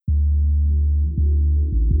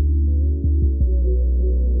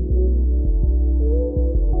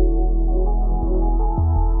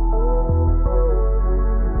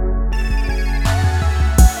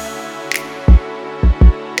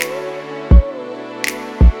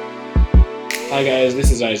Hi guys,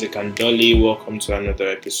 this is Isaac and Dolly. Welcome to another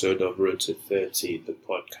episode of Road to 30, the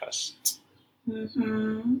podcast.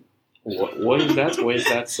 What is that? What is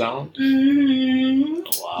that sound?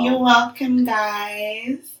 Wow. You're welcome,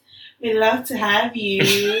 guys. We love to have you.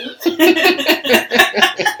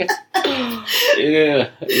 Yeah,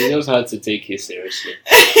 it's just hard to take it seriously.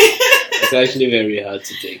 It's actually very hard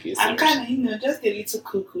to take it seriously. I'm kind of, just a little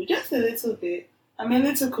cuckoo. Just a little bit. I'm a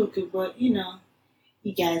little cuckoo, but,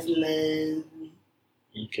 you guys love me.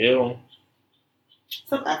 Okay, well.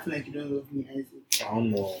 Stop acting like you don't love me, Isaac. I don't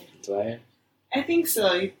know. Do I? I think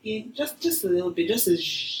so. Just a little bit. Just a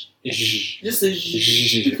zh. Just a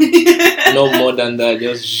zh. No more than that.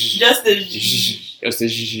 Just a zh. Just a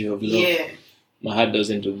zh of love. Yeah. My heart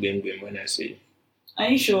doesn't do bim when I say it. Are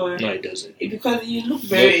you sure? No, it doesn't. Because you look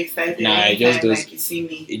very excited. Nah, it just does. Like you see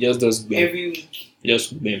me. It just does bim. Every week.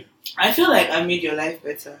 Just bim. I feel like I made your life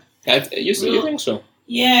better. You think so?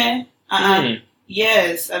 Yeah.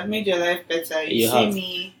 Yes, I've made your life better. You see have.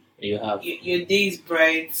 me. You have. Your day is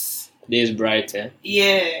bright. Day is bright, eh?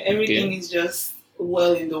 Yeah, everything is just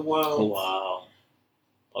well in the world. Wow.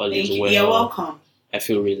 All Thank is you. well. You're welcome. I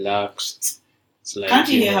feel relaxed. It's like, Can't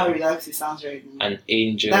you hear how relaxed it sounds right now? An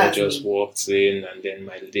angel That's just me. walks in and then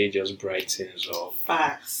my day just brightens up.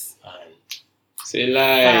 Facts. And say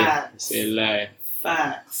lie. Facts. Say lie.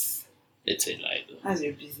 Facts. It's a lie though. That's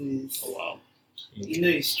your business. Oh, wow. Okay. You know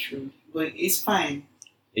it's true. But it's fine.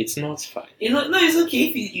 It's not fine. It's okay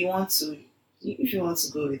if you want to. If you want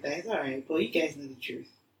to go with that, it's alright. But you guys know the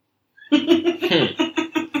truth.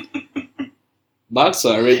 Back to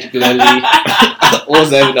our regularly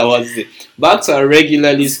Back to our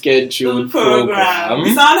regularly scheduled program.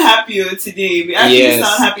 We sound happier today. We actually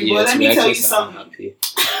sound happy, but let me tell you something.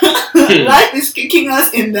 Life is kicking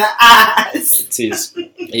us in the ass.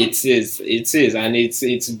 It is, and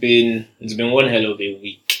it's been one hell of a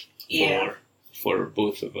week for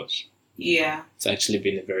both of us. Yeah. It's actually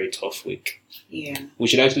been a very tough week. Yeah. We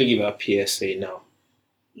should actually give our PSA now.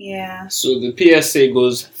 Yeah. So the PSA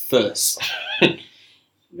goes first.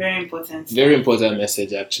 Very important. Very important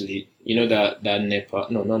message, actually. You know that NEPA,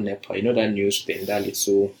 no, not NEPA, you know that news thing, that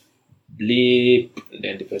little bleep,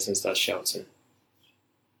 then the person starts shouting.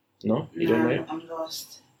 No? You don't know? I'm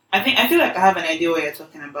lost. I feel like I have an idea what you're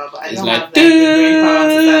talking about, but I don't like, have the brain power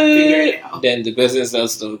to start figuring it out. Then the person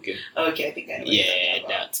starts talking. Okay, I think I know what you're talking about.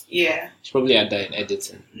 That. Yeah. Should probably add that in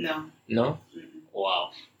editing. No? Mm-hmm.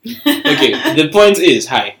 Wow. Okay, the point is,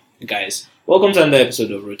 hi, guys. Welcome to another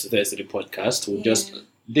episode of Road to 30, the podcast.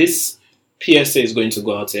 This PSA is going to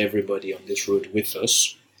go out to everybody on this road with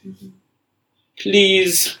us. Mm-hmm.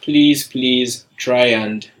 Please try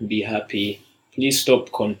and be happy. Please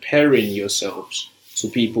stop comparing yourselves to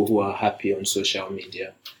people who are happy on social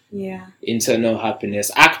media. Yeah. Internal happiness,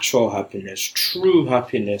 actual happiness, true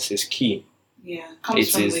happiness is key. Yeah,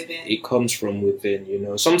 it comes from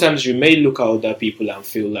within, Sometimes you may look at other people and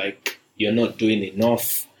feel like you're not doing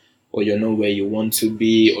enough, or you're not where you want to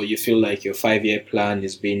be, or you feel like your 5-year plan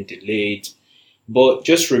is being delayed. But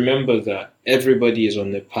just remember that everybody is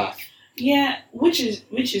on the path. Yeah, which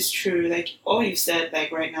is true. Like all you said,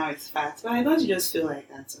 like right now is facts. But I don't just feel like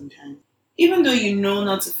that sometimes. Even though you know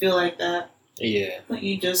not to feel like that. Yeah. Don't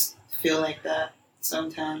you just feel like that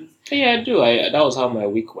sometimes? Yeah, I do. That was how my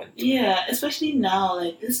week went. Yeah, especially now,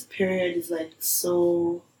 like this period is like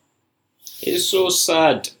so... It's so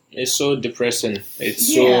sad. It's so depressing. It's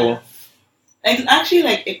so... It's actually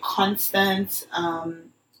like a constant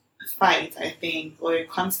fight, I think, or a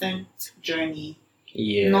constant journey.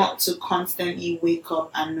 Yeah. Not to constantly wake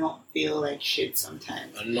up and not feel like shit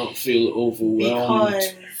sometimes. And not feel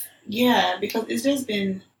overwhelmed. Because it's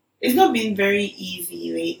not been very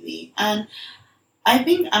easy lately. And I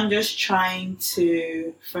think I'm trying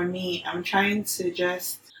to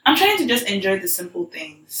just enjoy the simple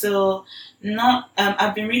things. So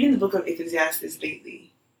I've been reading the book of Ecclesiastes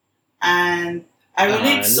lately. And I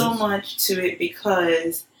relate so much to it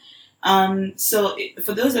because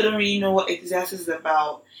for those that don't really know what Ecclesiastes is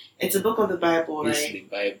about, it's a book of the Bible, right? It's the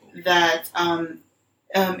Bible. That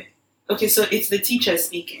okay, so it's the teacher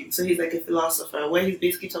speaking. So he's like a philosopher where he's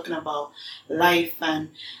basically talking about life and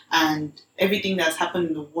everything that's happened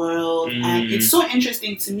in the world. And it's so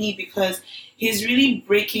interesting to me because he's really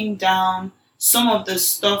breaking down some of the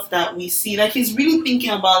stuff that we see. Like he's really thinking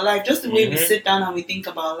about life, just the way we sit down and we think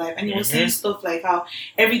about life. And he was saying stuff like how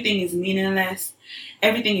everything is meaningless.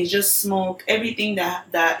 Everything is just smoke. Everything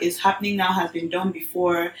that is happening now has been done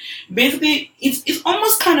before. Basically, it's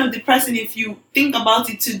almost kind of depressing if you think about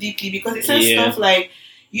it too deeply because it says stuff like,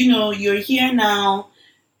 you're here now.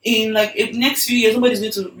 in like next few years nobody's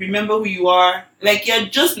going to remember who you are. Like you're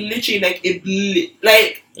just literally like a blip.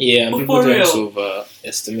 Like Yeah, and people for tend real. to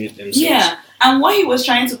overestimate themselves. Yeah. And what he was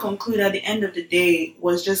trying to conclude at the end of the day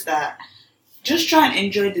was just that just try and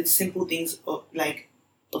enjoy the simple things of life.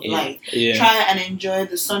 Yeah. Try and enjoy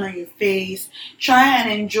the sun on your face. Try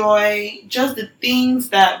and enjoy just the things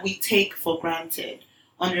that we take for granted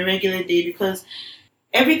on a regular day, because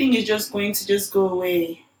everything is just going to just go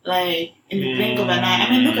away like in the blink of an eye. I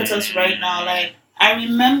mean, look at us right now. Like I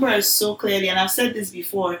remember so clearly, and I've said this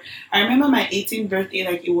before. I remember my 18th birthday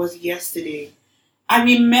like it was yesterday. I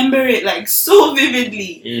remember it like so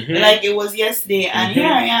vividly, like it was yesterday. And here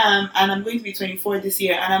I am, and I'm going to be 24 this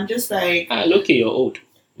year, and I'm just like, look, you're old,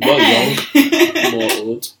 but young, more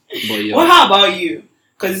old, but young. Well, how about you?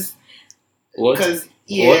 Because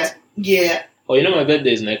yeah, What? yeah. Oh, you know my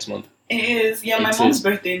birthday is next month. It is. Yeah, my It mom's is.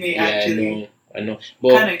 birthday May Yeah, actually. I know.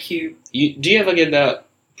 But Kind of cute. do you ever get that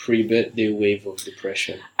pre-birthday wave of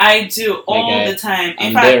depression? I do all the time.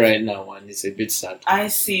 I'm there right now, and it's a bit sad. I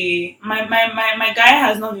see. My guy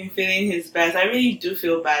has not been feeling his best. I really do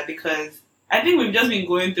feel bad because I think we've just been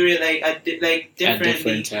going through it differently. At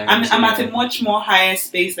different times, I'm at a much more higher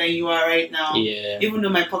space than you are right now. Yeah. Even though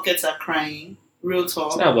my pockets are crying. Real talk.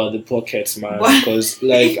 It's not about the pockets, man. Because,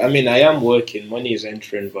 like, I mean, I am working, money is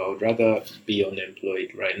entering, but I would rather be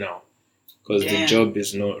unemployed right now. Because the job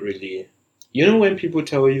is not really. You know, when people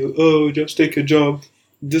tell you, oh, just take a job,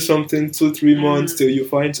 do something 2-3 months till you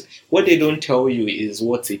find. What they don't tell you is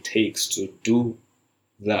what it takes to do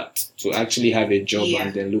that, to actually have a job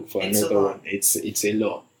and then look for another one. It's a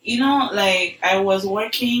lot. You know, like, I was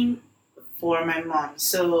working for my mom.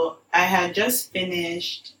 So I had just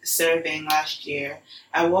finished serving last year.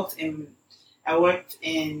 I worked in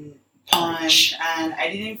Punch, and I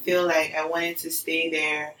didn't feel like I wanted to stay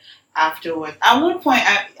there afterwards. At one point,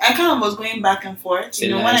 I kind of was going back and forth. You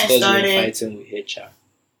know, when I started, you were fighting with HR.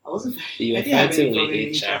 I wasn't. You were fighting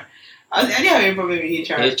with HR. I didn't have any problem with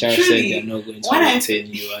HR. HR Truly, said they're not going to retain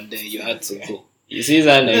you, and then you had to go. You see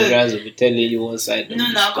that Nigerians will be telling you one side. No.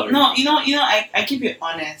 You know. I keep it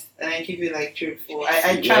honest and I keep it like truthful.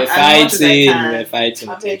 I try. We're fighting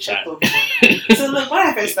with HR. So look, when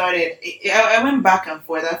I first started, I went back and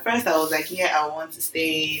forth. At first, I was like, yeah, I want to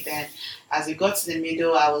stay. Then, as it got to the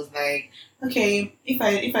middle, I was like, okay, if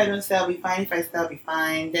I don't stay, I'll be fine. If I stay, I'll be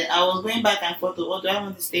fine. Then I was going back and forth. Do I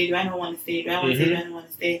want to stay? Do I not want to stay? Do I want to stay? Do I not want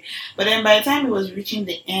to stay? But then by the time it was reaching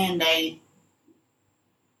the end, I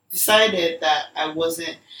decided that I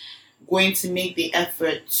wasn't going to make the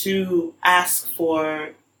effort to ask for,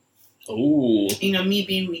 me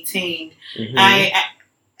being retained. I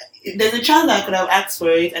there's a chance that I could have asked for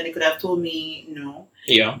it and they could have told me no.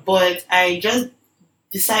 Yeah. But I just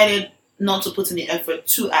decided not to put in the effort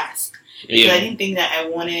to ask. Because I didn't think that I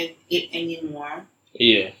wanted it anymore.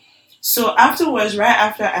 Yeah. So afterwards, right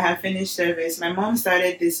after I had finished service, my mom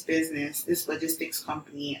started this business, this logistics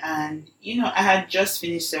company. And, I had just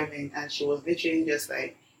finished serving and she was literally just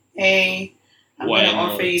like, hey, I'm going to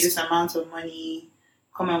offer you this amount of money.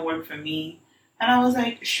 Come and work for me. And I was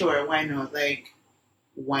like, sure, why not? Like,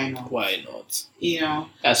 why not? Why not?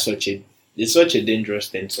 That's it's such a dangerous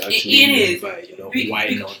thing to actually it by, why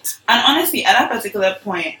not? And honestly, at that particular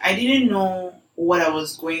point, I didn't know what I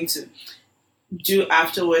was going to do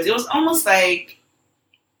afterwards. It was almost like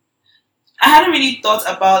I hadn't really thought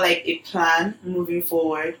about like a plan moving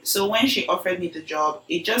forward. So when she offered me the job,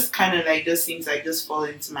 it just kind of like just seems like just fall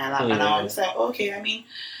into my lap. And I was like, okay, I mean,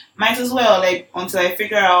 might as well, like, until I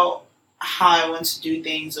figure out how I want to do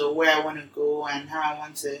things or where I want to go and how I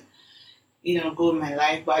want to go in my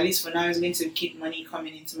life. But at least for now, it's going to keep money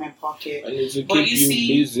coming into my pocket. And it's to keep you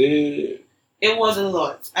busy. It was a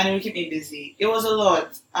lot, and it would keep me busy. It was a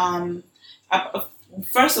lot.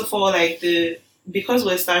 First of all, like because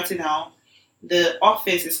we're starting out, the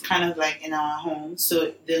office is kind of like in our home,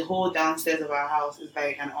 so the whole downstairs of our house is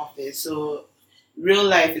like an office. So real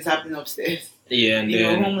life is happening upstairs. Yeah, and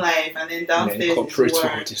then home life, and then downstairs corporate is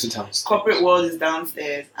work. World is downstairs. Corporate world is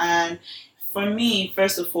downstairs, and for me,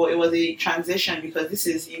 first of all, it was a transition because this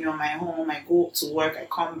is my home. I go to work, I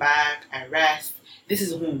come back, I rest. This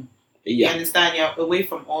is home. Yeah. You understand? You're away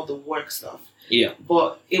from all the work stuff. Yeah.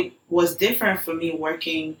 But it was different for me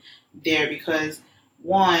working there because,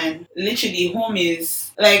 one, literally home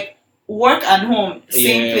is like work and home,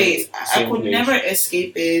 same place. I could never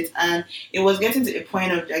escape it. And it was getting to a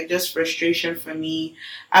point of like just frustration for me.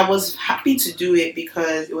 I was happy to do it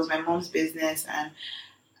because it was my mom's business and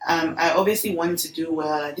I obviously wanted to do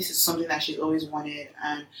well. This is something that she's always wanted,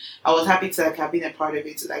 and I was happy to like have been a part of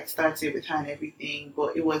it, to like start it with her and everything.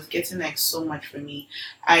 But it was getting like so much for me.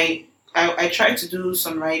 I tried to do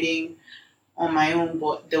some writing on my own,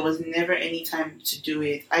 but there was never any time to do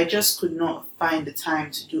it. I just could not find the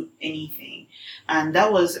time to do anything. And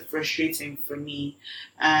that was frustrating for me.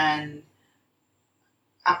 And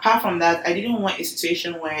apart from that, I didn't want a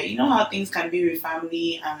situation where, you know how things can be with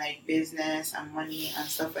family and like business and money and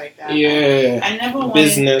stuff like that. Yeah. I never wanted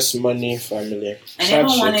business, money, family. I never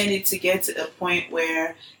wanted it to get to a point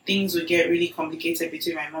where things would get really complicated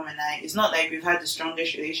between my mom and I. It's not like we've had the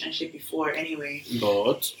strongest relationship before anyway.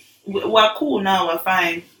 But We're cool now, we're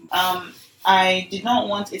fine. I did not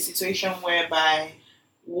want a situation whereby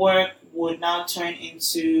work would now turn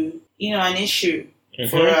into, an issue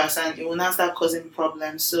for us, and it will now start causing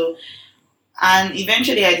problems. So, and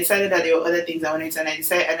eventually I decided that there were other things I wanted to,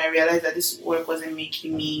 and I realized that this work wasn't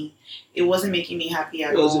making me happy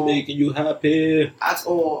at all. It wasn't making you happy at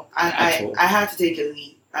all. And At all. I had to take a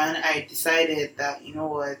leap, and I decided that, you know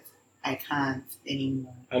what, I can't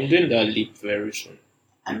anymore. I'm doing that leap very soon.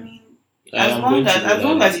 I mean, I'm as going long to as do as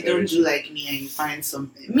long that as you very don't soon. do like me and you find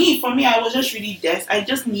something. For me, I was just really I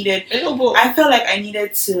just needed. I know, but I felt like I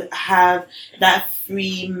needed to have that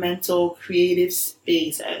free mental creative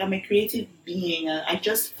space. I'm a creative being, and I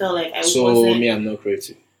just felt like I so wasn't. me, I'm not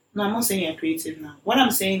creative. No, I'm not saying you're creative now. What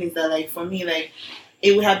I'm saying is that, like, for me, like,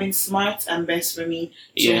 it would have been smart and best for me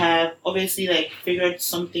to have obviously like figured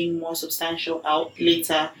something more substantial out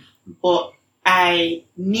later, but I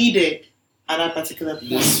needed at that particular The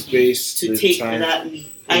point space, to the take time. that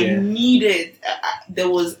leap. Yeah. I needed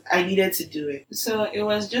to do it. So it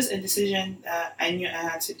was just a decision that I knew I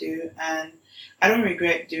had to do, and I don't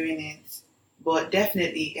regret doing it. But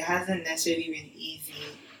definitely, it hasn't necessarily been easy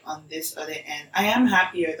on this other end. I am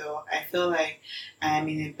happier though. I feel like I am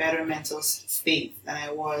in a better mental state than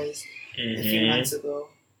I was a few months ago,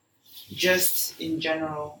 just in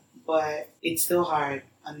general. But it's still hard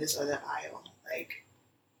on this other aisle. Like,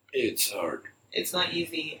 It's hard. it's not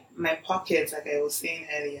easy. My pockets, like I was saying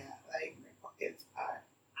earlier, like my pockets are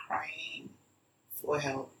crying for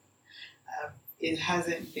help. It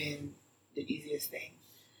hasn't been the easiest thing.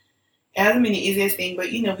 It hasn't been the easiest thing, but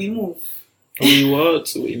we move. We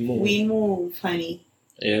what? We move. We move, honey.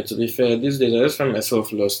 Yeah, to be fair, these days I just find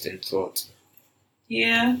myself lost in thought.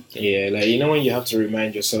 Yeah. Yeah, like when you have to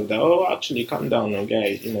remind yourself that, actually calm down,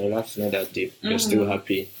 guy, life's not that deep. You're still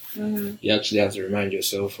happy. Mm-hmm. You actually have to remind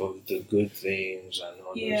yourself of the good things and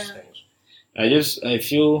all Yeah. those things. I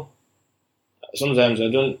feel sometimes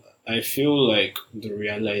I feel like the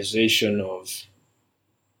realization of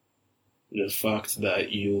the fact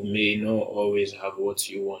that you may not always have what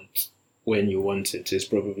you want when you want it is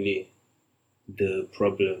probably the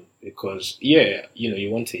problem, because you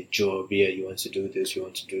want a job, you want to do this, you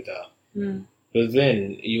want to do that, but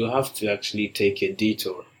then you have to actually take a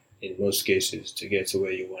detour in most cases to get to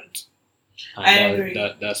where you want. And I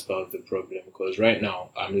agree. That's part of the problem, because right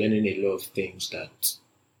now I'm learning a lot of things that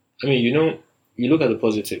you look at the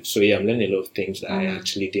positive. So I'm learning a lot of things that I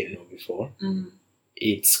actually didn't know before.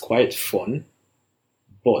 It's quite fun,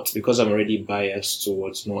 but because I'm already biased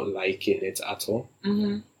towards not liking it at all,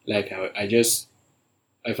 like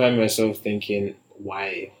I find myself thinking,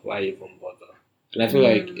 why even bother? And I feel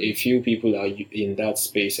like a few people are in that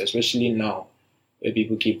space, especially now, where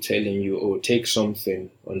people keep telling you, take something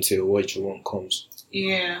until what you want comes.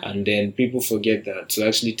 Yeah. And then people forget that to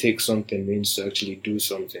actually take something means to actually do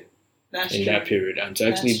something. That's in true. that period, and to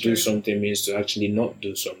actually That's do true. something means to actually not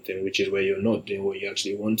do something, which is where you're not doing what you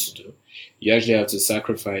actually want to do. You actually have to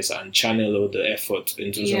sacrifice and channel all the effort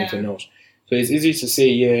into something else. So it's easy to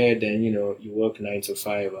say, then you work 9 to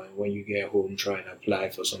 5, and when you get home try and apply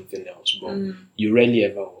for something else, but you rarely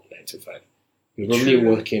ever work 9 to 5. You're probably True.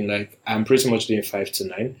 working, like, I'm pretty much doing 5 to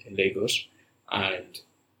 9 in Lagos, and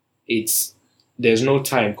there's no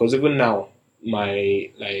time, because even now my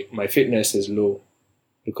fitness is low.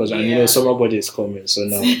 Because I know summer body is coming, so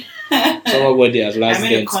now summer body has last I made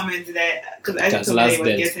dent. a comment that because I That's think somebody last was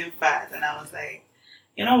dent. getting fat, and I was like,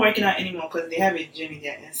 "You're not working out anymore because they have a gym in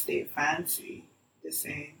their estate, fancy." The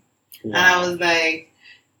same, Wow. and I was like,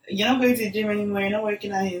 "You're not going to the gym anymore. You're not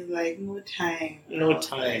working out." He's like, "No time." And I No was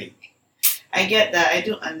time. like, I get that. I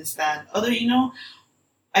do understand. Although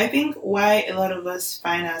I think why a lot of us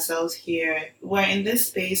find ourselves here, we're in this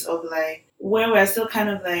space of like where we're still kind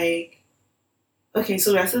of like. Okay,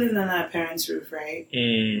 so we're still living on our parents' roof, right?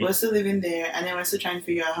 We're still living there, and then we're still trying to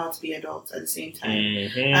figure out how to be adults at the same time.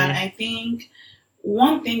 And I think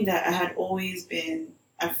one thing that I had always been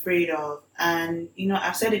afraid of, and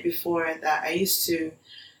I've said it before, that I used to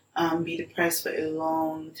be depressed for a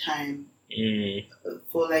long time,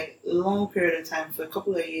 for like a long period of time, for a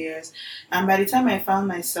couple of years. And by the time I found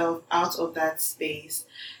myself out of that space,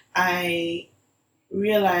 I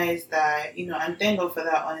realized that, and thank God for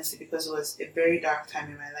that, honestly, because it was a very dark time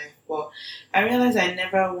in my life. But I realized I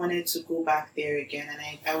never wanted to go back there again.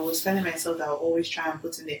 And I was telling myself that I'll always try and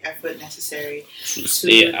put in the effort necessary To to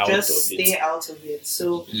stay out just of stay it. out of it.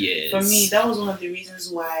 So Yes. for me, that was one of the reasons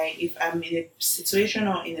why, if I'm in a situation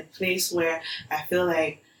or in a place where I feel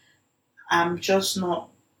like I'm just not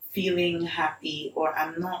feeling happy or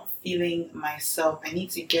I'm not feeling myself, I need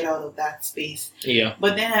to get out of that space. Yeah.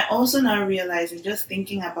 But then I also now realize, and just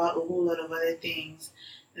thinking about a whole lot of other things,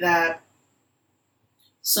 that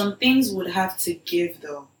some things would have to give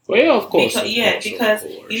though. Well, yeah, of course.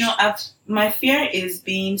 Because my fear is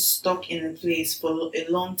being stuck in a place for a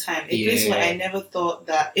long time. A place where I never thought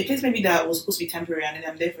that, a place maybe that was supposed to be temporary and then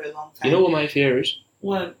I'm there for a long time. You know what my fear is?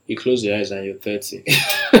 What? You close your eyes and you're 30.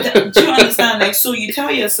 Do you understand? Like, so you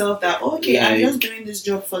tell yourself that, okay, I'm just doing this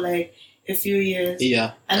job for like a few years.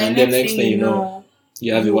 Yeah. And the next thing you know,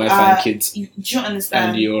 you have a wife and kids. Do you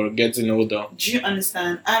understand? And you're getting older. Do you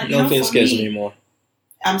understand? And nothing scares me more.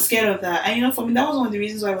 I'm scared of that. And for me, that was one of the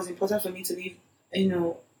reasons why it was important for me to leave,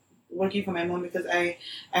 working for my mom, because I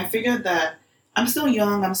figured that I'm still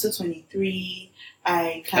young, I'm still 23.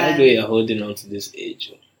 I know you're holding on to this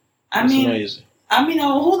age. I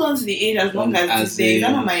will hold on to the age as long as this day.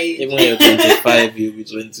 That's not my age. Even when you're 25, you'll be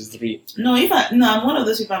 23. No, I'm one of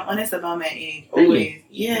those people. I'm honest about my age. Always. Really?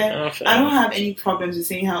 Yeah. I don't have any problems with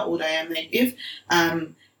saying how old I am. Like if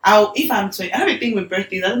I'm 20, I have a thing with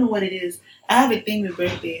birthdays. I don't know what it is. I have a thing with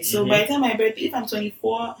birthdays. So by the time my birthday, if I'm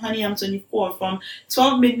 24, honey, I'm 24. From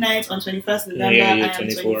 12 midnight on 21st November, I am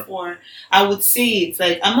 24. I would say it.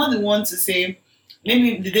 Like, I'm not the one to say,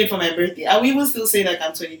 maybe the day for my birthday. I will even still say like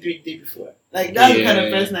I'm 23 the day before. Like, that's the kind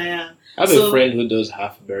of person I am. I have a friend who does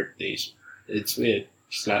half birthdays. It's weird.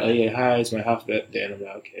 She's like, oh yeah, hi, it's my half birthday. And I'm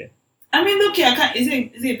like, okay. I mean, okay, I can't. Is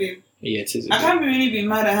it babe? Yeah, it is. I can't really be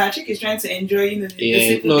mad at her. Chick is trying to enjoy, the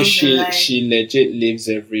simple things in life. She legit lives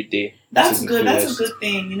every day. That's good. That's a good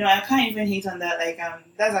thing. I can't even hate on that. Like,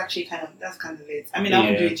 that's actually kind of late. I mean, I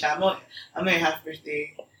won't do it, child. I'm not a half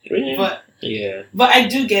birthday. Really? But I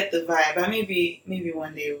do get the vibe. Maybe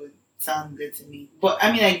one day it would sound good to me. But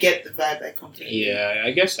I mean, I get the vibe like completely. Yeah,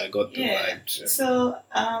 I guess I got the vibe too. So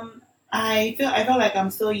I felt like I'm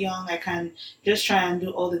still young. I can just try and do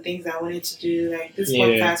all the things I wanted to do, like this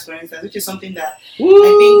podcast, for instance, which is something that I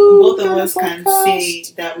think both of us can say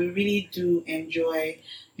that we really do enjoy.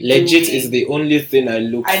 Legit is the only thing I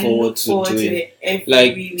look forward to doing.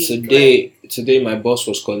 Like today, my boss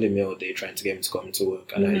was calling me all day trying to get me to come to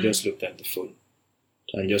work, and I just looked at the phone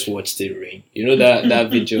and just watched it rain. You know that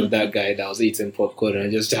video of that guy that was eating popcorn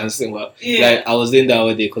and just dancing. Like I was in that all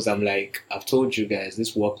day because I'm like, I've told you guys,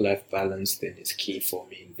 this work-life balance thing is key for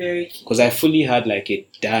me. Very key. Because I fully had like a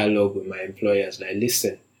dialogue with my employers. Like,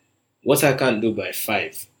 listen, what I can't do by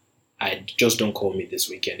 5. I just don't call me this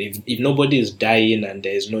weekend. If nobody is dying and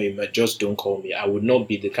there is no email, just don't call me. I would not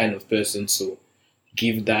be the kind of person to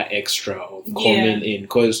give that extra of coming in,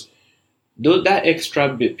 because that extra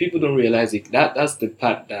bit, people don't realize it. That's the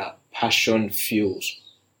part that passion fuels.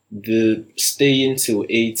 The staying till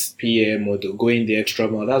 8 p.m. or the going the extra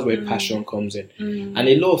mile, that's where passion comes in. And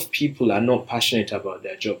a lot of people are not passionate about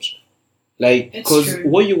their jobs. Like, because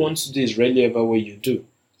what you want to do is rarely ever what you do.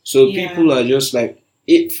 So people are just like,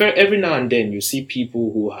 every now and then you see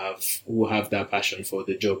people who have that passion for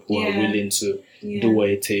the job, who are willing to do what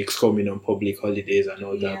it takes, coming on public holidays and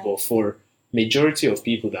all that. But for majority of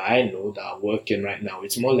people that I know that are working right now,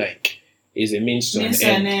 it's more like it's a means to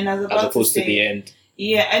an end as opposed to the end.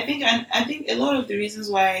 Yeah, I think a lot of the reasons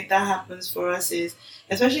why that happens for us is,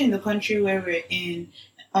 especially in the country where we're in,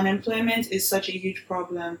 unemployment is such a huge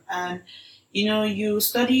problem. And you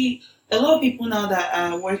study. A lot of people now that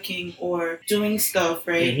are working or doing stuff,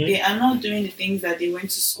 right? They are not doing the things that they went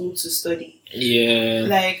to school to study.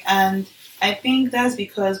 Yeah. And I think that's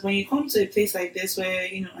because when you come to a place like this where,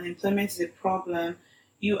 unemployment is a problem,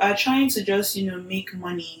 you are trying to just, make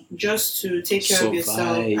money just to take care of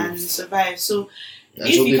yourself and survive. So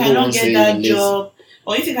if you cannot get that job,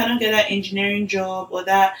 or if you cannot get that engineering job or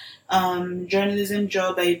that journalism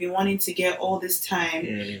job that you've been wanting to get all this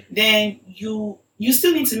time, then you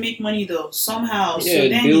still need to make money though, somehow. So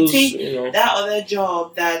then you take that other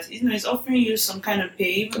job that is offering you some kind of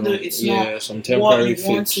pay, even though it's not some what you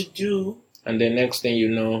want to do. And the next thing you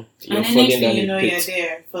know, you're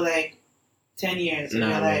there for like 10 years of your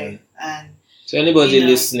life. And so anybody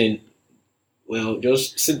listening, well,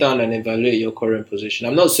 just sit down and evaluate your current position.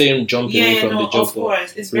 I'm not saying jump away from the job,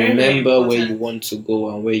 but remember where you want to go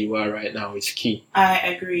and where you are right now is key. I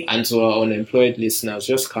agree. And to our unemployed listeners,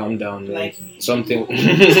 just calm down. Something,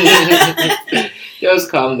 just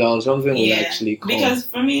calm down. Something will actually come. Because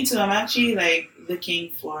for me too, I'm actually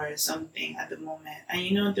looking for something at the moment.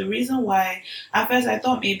 And the reason why, at first I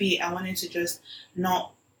thought maybe I wanted to just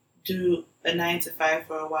not do a 9 to 5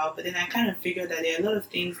 for a while, but then I kind of figured that there are a lot of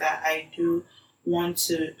things that I do want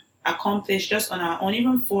to accomplish just on our own,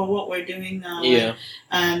 even for what we're doing now. Yeah.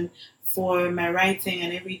 And for my writing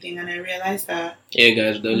and everything, and I realized that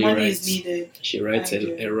Guys, Dolly money writes. is needed. She writes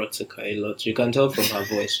erotica a lot. You can tell from her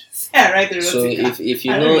voice. I write erotica. So if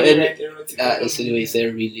you I know don't really any, write erotica.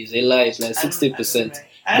 it's a lie. It's like 60%.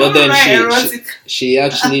 I But don't then write she erotica. she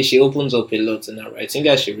actually she opens up a lot in her writing.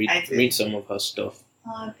 I should I do. read some of her stuff.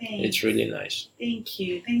 Oh, thanks. It's really nice. Thank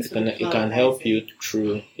you. Thanks It can help you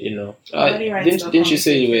through. Nobody writes Didn't you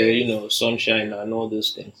say you conversations. were sunshine and all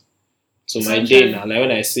those things? So my Sunshine. day now, like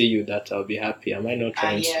when I see you, that I'll be happy. Am I not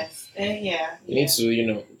trying to? Yes. Yeah. You need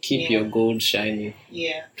to, keep Yeah. your gold shining.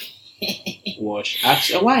 Yeah. Wash.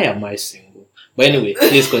 Actually, why am I single? But anyway,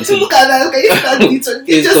 please continue. Look at that. Can you start it?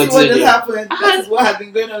 Please Just what continue. just happened. That is what has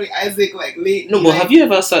been going on with Isaac lately. No, but have you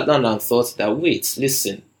ever sat down and thought that? Wait,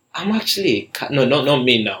 listen. I'm actually no, not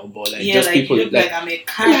me now, but like just people you look like I'm a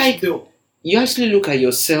cash though. You actually look at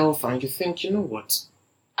yourself and you think, you know what?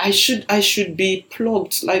 I should be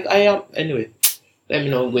plugged like I am. Anyway, let me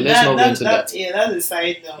not go. Let's not go into that. Yeah, that's a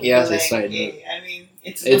side note. Yeah, that's But a side note. I mean,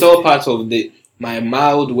 It's all part of my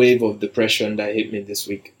mild wave of depression that hit me this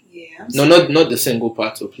week. Yeah. No, not the single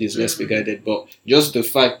part. So please, let's be guided. But just the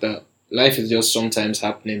fact that life is just sometimes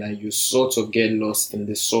happening, and you sort of get lost in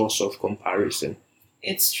the source of comparison.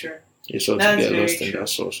 It's true. You sort That's of get very lost in true. that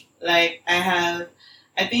source. Like I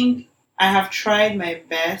think I have tried my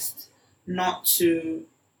best not to.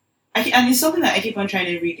 And it's something that I keep on trying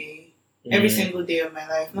every day, every single day of my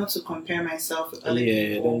life, not to compare myself with other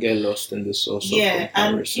people. Don't get lost in the source of Yeah,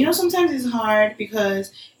 comparison. and sometimes it's hard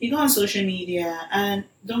because you go on social media, and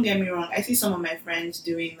don't get me wrong, I see some of my friends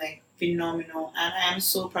doing like phenomenal, and I am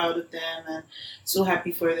so proud of them and so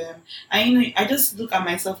happy for them. And I just look at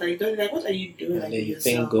myself like, what are you doing? And Like then you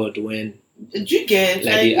yourself? thank God when. Do you get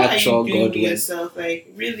Like the what actual are you doing God with when. yourself?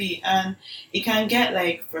 Like really, and it can get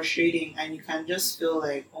like frustrating, and you can just feel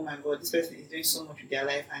like, oh my god, this person is doing so much with their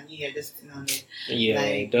life, and you're just sitting on it. Yeah,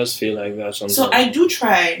 Like- it does feel like that sometimes. So I do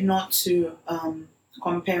try not to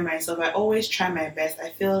compare myself. I always try my best. I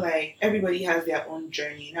feel like everybody has their own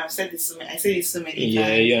journey. I've said this I say this so many Yeah,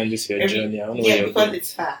 times. yeah, and this is your journey. I don't know where Yeah, you're because going.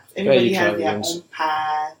 it's fact. Where are Everybody you has their traveling to? own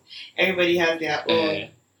path. Everybody has their own Eh,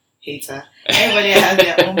 hater. Everybody has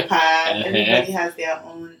their own path. Everybody has their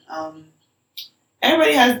own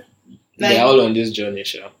everybody has they're all on this journey,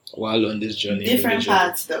 Sha. We're all on this journey. different individually.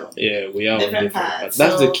 paths though. Yeah, we are on Different different paths. paths.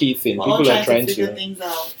 That's So, the key thing. We're all People are trying trying to figure to things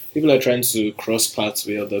out. cross paths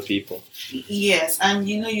with other people. Yes, and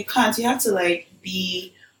you can't. You have to like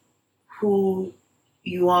be who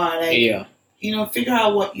you are. Like Yeah, figure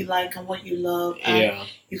out what you like and what you love, and yeah.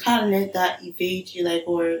 you can't let that evade you, like,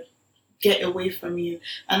 or get away from you.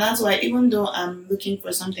 And that's why, even though I'm looking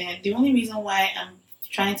for something, the only reason why I'm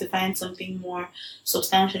trying to find something more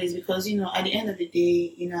substantial is because at the end of the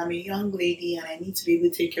day, I'm a young lady and I need to be able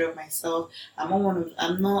to take care of myself. I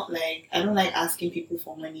don't like asking people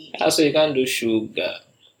for money. Also, you can't do sugar.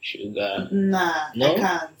 Nah, No? I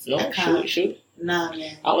can't. No, I can't. sugar. Nah,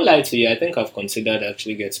 man. I won't lie to you. I think I've considered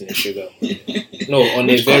actually getting a sugar. No, on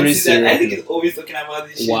a Which very consider- serious. I think it's always talking about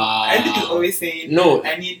this shit. Wow. I think it's always saying No.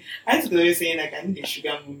 I think it's always saying like I need a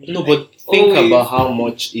sugar mommy. No, Like, but think always. about how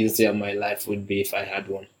much easier my life would be if I had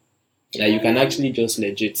one. Like you can actually just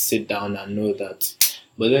legit sit down and know that.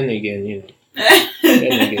 But then again,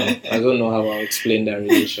 I don't know how I'll explain that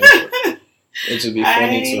relationship. It would be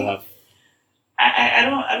funny to have. I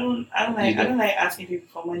don't You don't? like asking people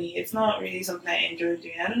for money. It's not really something I enjoy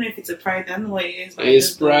doing. I don't know if it's a pride. I don't know what it is. But I It's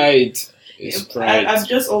just don't- pride. It's pride. I've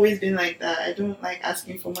just always been like that. I don't like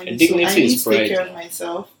asking for money. And So dignity I need is to take pride. care of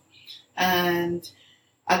myself. And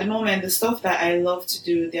at the moment, the stuff that I love to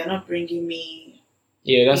do, they're not bringing me.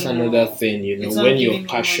 Yeah, that's you know, another thing, it's not when giving your me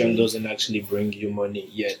passion money. doesn't actually bring you money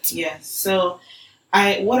yet. Yes. So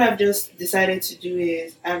what I've just decided to do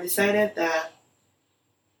is I've decided to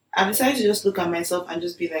just look at myself and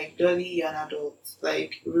just be like, Dolly, you're an adult.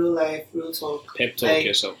 Like, real life, real talk. Pep talk Like,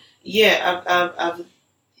 yourself. Yeah,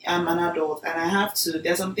 I'm an adult, and I have to.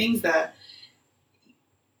 There's some things that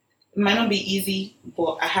might not be easy,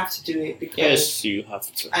 but I have to do it because Yes, you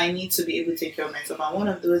have to. I need to be able to take care of myself. And one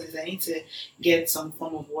of those is I need to get some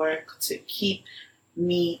form of work to keep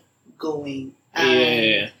me going. And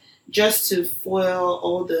Yeah. just to foil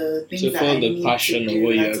all the things To that I follow the need passion to of do,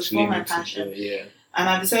 what you like, to actually follow my need to passion. do. Yeah. And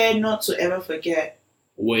I've decided not to ever forget.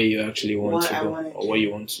 Where you actually want What to I go. wanna Or do. what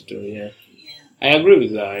you want to do, yeah. Yeah. I agree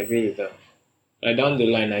with that. Like down the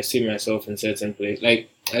line, I see myself in certain places. Like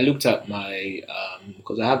I looked at my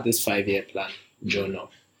because I have this 5-year plan journal.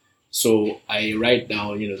 So I write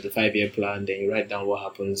down, the 5-year plan, then you write down what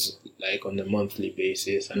happens like on a monthly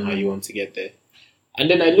basis and how you want to get there. And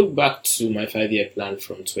then I look back to my 5-year plan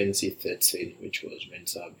from 2013, which was meant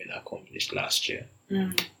to have been accomplished last year.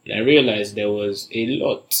 And I realized there was a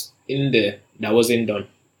lot in there that wasn't done.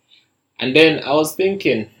 And then I was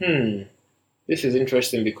thinking, this is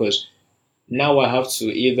interesting because now I have to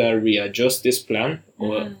either readjust this plan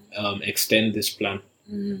or extend this plan.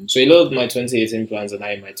 So a lot of my 2018 plans and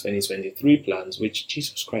my 2023 plans, which,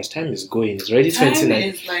 Jesus Christ, time is going. It's already 29. Time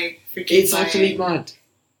is like freaking It's actually mad.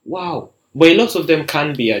 Wow. But a lot of them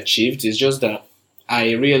can be achieved. It's just that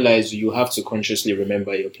I realize you have to consciously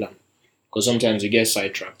remember your plan. Because sometimes you get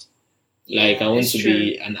sidetracked. Like, I want to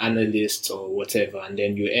be an analyst or whatever, and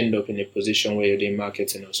then you end up in a position where you're doing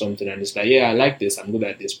marketing or something, and it's like, yeah, I like this, I'm good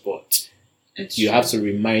at this, but you have to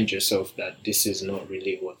remind yourself that this is not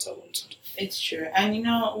really what I want to do. It's true. And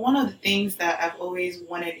one of the things that I've always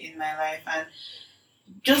wanted in my life, and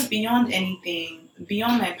just beyond anything,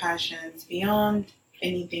 beyond my passions, beyond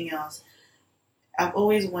anything else, I've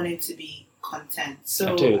always wanted to be content.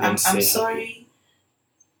 So I'm sorry.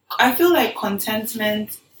 I feel like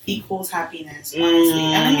contentment equals happiness, honestly.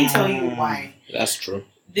 And let me tell you why. That's true.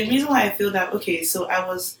 The reason why I feel that, okay, so I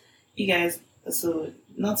was, you guys, so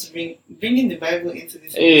not to bringing the Bible into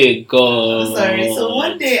this. Hey, God. I'm sorry. So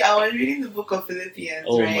one day I was reading the book of Philippians,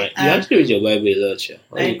 right? My! You actually read your Bible a lot, yeah.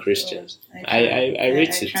 All you Christians. I read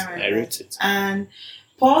it. I read it. And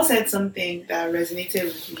Paul said something that resonated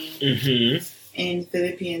with me in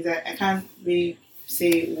Philippians. I can't really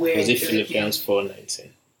say where. Was it Philippians 4:19?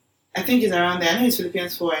 I think it's around there. I know it's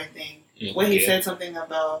Philippians 4, I think. Where he said something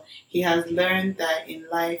about he has learned that in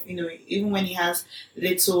life, even when he has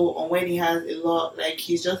little or when he has a lot, like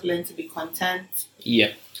he's just learned to be content.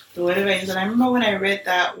 Yeah. So whatever it is. And I remember when I read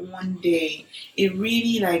that one day, it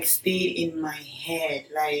really like stayed in my head.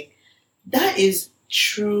 Like that is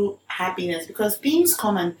true happiness because things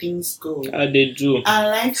come and things go. They do. And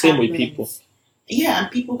life Same happens. with people. Yeah,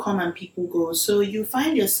 and people come and people go. So you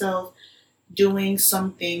find yourself doing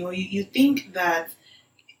something or you think that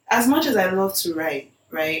as much as I love to write,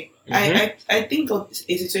 right? I think of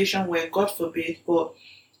a situation where, God forbid, but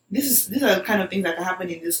these are the kind of things that can happen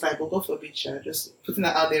in this life, but God forbid, just putting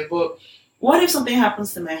that out there. But what if something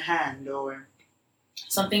happens to my hand or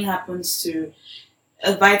something happens to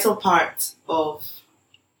a vital part of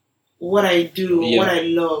what I do, what I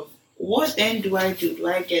love? What then do I do? Do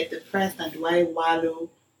I get depressed and do I wallow?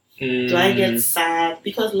 Do I get sad?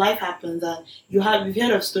 Because life happens and you've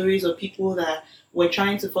heard of stories of people that were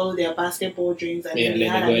trying to follow their basketball dreams and then they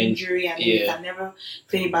had an injury and then they can never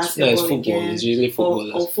play basketball again. It's usually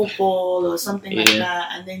football. Or football or something like that,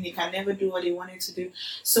 and then they can never do what they wanted to do.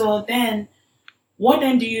 So then, what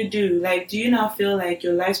then do you do? Like, do you now feel like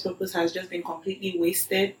your life's purpose has just been completely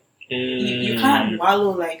wasted? You can't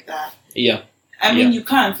wallow like that. Yeah. I mean, you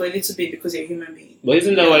can for a little bit because you're a human being. But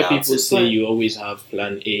isn't that why people say you always have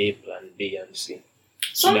plan A, plan B, and C?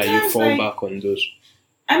 So that you fall back on those.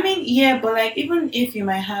 I mean, yeah, but like even if you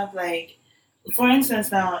might have like, for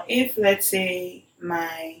instance, now if let's say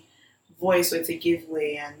my voice were to give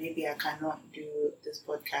way and maybe I cannot do this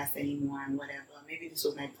podcast anymore and whatever, maybe this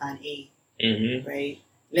was my plan A, right?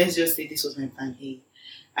 Let's just say this was my plan A.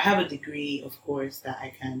 I have a degree, of course, that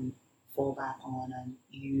I can fall back on and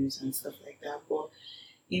use and stuff like that. But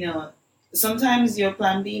sometimes your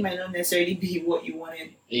plan B might not necessarily be what you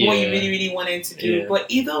wanted, what you really, really wanted to do. Yeah. But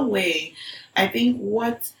either way, I think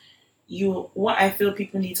what I feel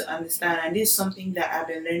people need to understand, and this is something that I've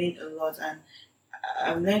been learning a lot, and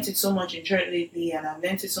I've learned it so much in church lately, and I've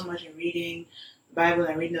learned it so much in reading the Bible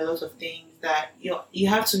and reading a lot of things, that you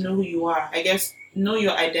have to know who you are. I guess know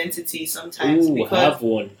your identity sometimes. Have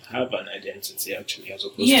an identity actually, as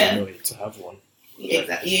opposed to know it. To have one.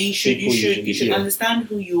 Exactly. Yeah, you should understand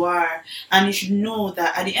who you are, and you should know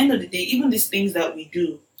that at the end of the day, even these things that we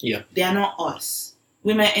do, they are not us.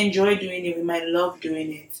 We might enjoy doing it, we might love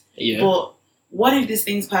doing it, but what if these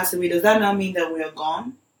things pass away? Does that not mean that we are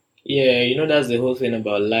gone? Yeah, that's the whole thing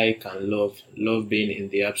about like and love. Love being in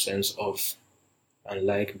the absence of, and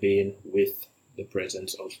like being with the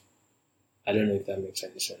presence of. I don't know if that makes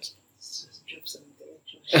any sense. Just drop some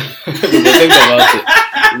Think about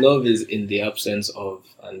it. Love is in the absence of,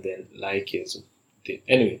 and then like is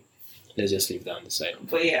anyway. Let's just leave that on the side.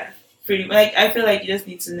 But yeah, pretty like I feel like you just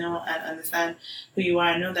need to know and understand who you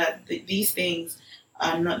are. Know that these things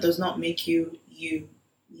does not make you you.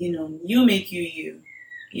 You make you.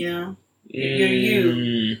 You're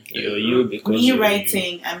you. You're you because me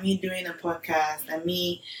writing and me doing a podcast and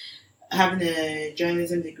me having a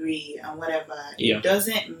journalism degree and whatever, Yeah. that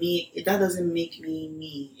doesn't make me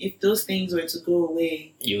me. If those things were to go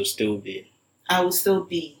away, You'll still be. I will still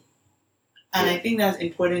be. And Yeah. I think that's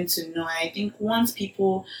important to know. And I think once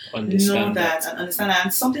people Understand know that and understand that,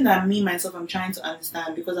 and something that me myself I'm trying to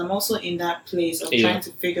understand, because I'm also in that place of Yeah. trying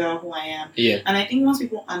to figure out who I am. Yeah. And I think once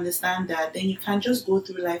people understand that, then you can just go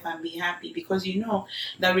through life and be happy, because you know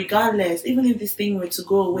that regardless, even if this thing were to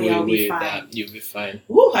go away, I'll be fine. That, you'll be fine.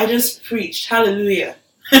 Woo, I just preached. Hallelujah.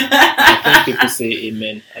 I think people say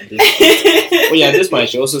amen at this point. Oh yeah, this one I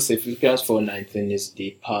should also say Philippians 4:19 is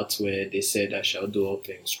the part where they said I shall do all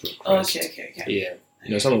things through Christ. Okay. Yeah.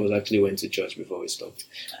 You know, some of us actually went to church before we stopped.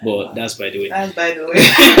 But that's by the way. That's by the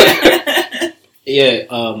way.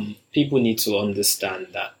 Yeah, people need to understand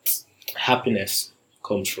that happiness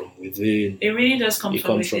comes from within. It really does come It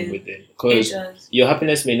from comes within. from within. Because It does. your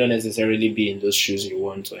happiness may not necessarily be in those shoes you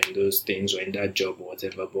want or in those things or in that job or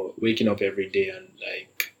whatever, but waking up every day and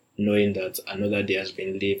like knowing that another day has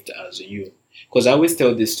been lived as you. Because I always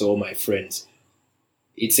tell this to all my friends.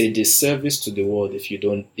 It's a disservice to the world if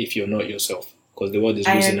you're not yourself. Because the world is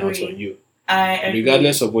I losing out agree. on you. I agree.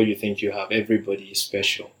 Regardless of what you think you have, everybody is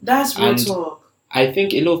special. That's real And talk. I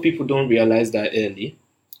think a lot of people don't realize that early.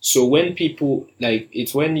 So when people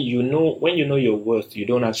it's when you know your worth, you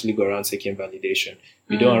don't actually go around seeking validation.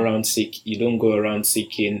 You don't go around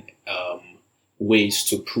seeking ways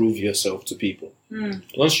to prove yourself to people.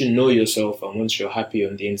 Once you know yourself and once you're happy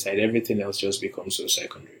on the inside, everything else just becomes so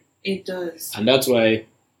secondary. It does. And that's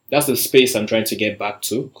the space I'm trying to get back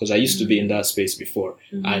to, because I used to be in that space before.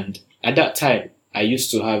 And at that time, I used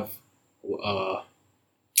to have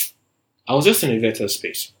I was just in a better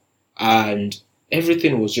space, and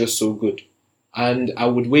everything was just so good. And I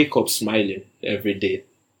would wake up smiling every day.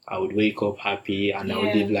 I would wake up happy, and I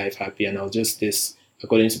would live life happy. And I was just this,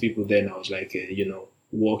 according to people then, I was like a,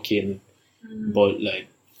 walking, but like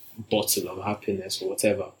bottle of happiness or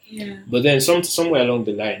whatever. Yeah. But then somewhere along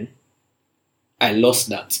the line, I lost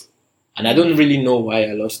that. And I don't really know why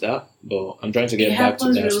I lost that, but I'm trying to get back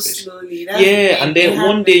to that real space. Slowly. And then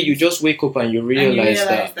one day you just wake up and you realize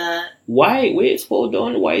that why? Wait, hold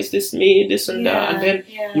on. Why is this me? This and that. And then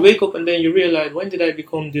you wake up and then you realize, when did I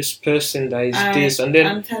become this person that is this? And then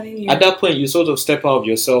I'm telling you, at that point, you sort of step out of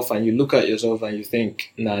yourself and you look at yourself and you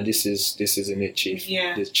think, nah, this isn't it, Chief.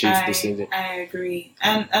 Yeah, This Chief, this isn't it. I agree.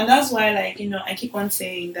 And that's why, I keep on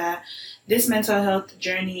saying that this mental health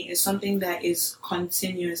journey is something that is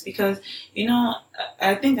continuous, because,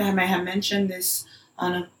 I think I might have mentioned this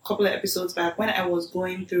on a couple of episodes back when I was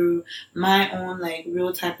going through my own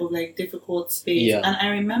real type of difficult space. Yeah. And I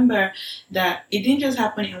remember that it didn't just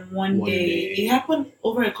happen in one day. It happened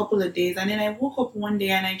over a couple of days. And then I woke up one day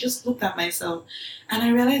and I just looked at myself and I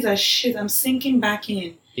realized that shit, I'm sinking back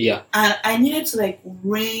in. Yeah. And I needed to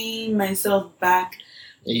rein myself back.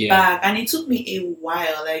 And it took me a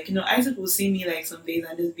while. Isaac will see me some days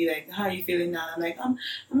and just be like, how are you feeling now? I'm like, I'm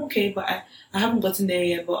okay, but I haven't gotten there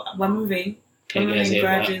yet, but we're moving.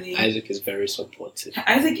 Gradually. Isaac is very supportive.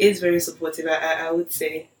 Isaac is very supportive, I would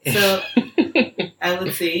say. So I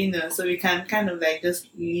would say, so we can kind of just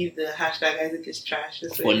leave the hashtag Isaac is trash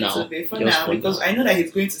just for now. Because I know that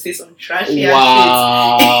he's going to say some trashy shit.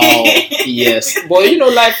 Yes. But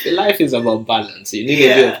life is about balance. You need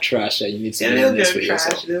a bit of trash and you need to be honest with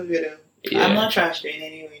yourself. A little bit of I'm not trash in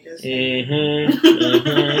any way. Just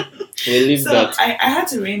We'll leave that. I had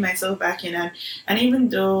to rein myself back in, and even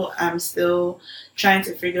though I'm still trying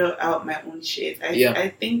to figure out my own shit, I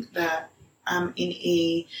think that I'm in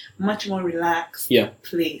a much more relaxed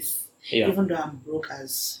place. Yeah. Even though I'm broke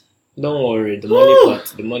as. Don't worry, the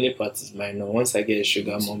money part is minor. Once I get a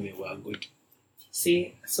sugar mommy, we're good.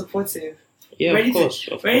 See, supportive. Yeah, ready of course.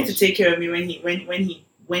 Ready to take care of me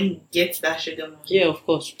when he gets that sugar mommy. Yeah, of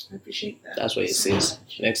course. I appreciate that. That's what he says.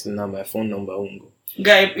 Next thing now, my phone number won't go.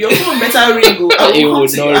 Guy, your phone better ring. I will come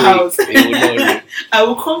to your house. It would not ring. I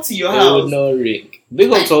will come to your house. It would not ring.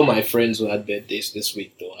 Big up to all my friends who had birthdays this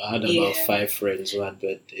week, though. I had about 5 friends who had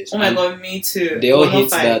birthdays. Oh my god, me too. They all hit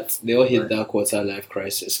that quarter life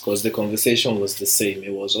crisis, because the conversation was the same.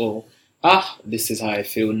 It was all, this is how I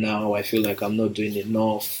feel now. I feel like I'm not doing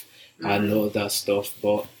enough and all that stuff.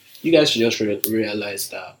 But you guys should just realize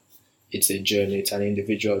that it's a journey. It's an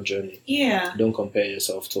individual journey. Yeah. Don't compare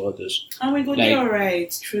yourself to others. And we go be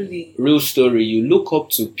alright, truly. Real story. You look up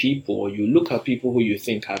to people, or you look at people who you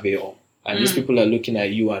think have it all. And these people are looking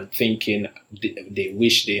at you and thinking they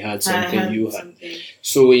wish they had something you had.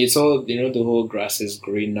 So it's all, the whole grass is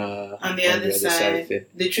greener on the other side.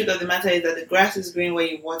 The truth of the matter is that the grass is green when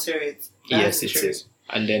you water it. Yes, it is.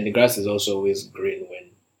 And then the grass is also always green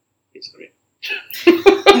when it's green.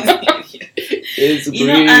 It's You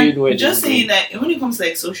know, green and when just it's green. saying that when it comes to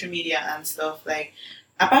like social media and stuff, like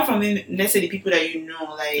apart from let's say the people that you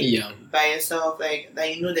know, like Yeah. by yourself, like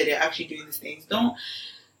that you know that they're actually doing these things,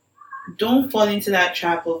 don't fall into that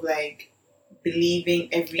trap of like believing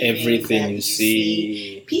everything Everything that you you see.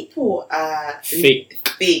 see. People are Fake.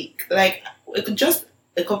 Like just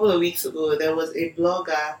a couple of weeks ago, there was a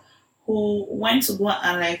blogger who went to go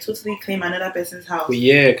and like totally claim another person's house But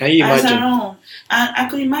yeah, can you as her imagine? own. And I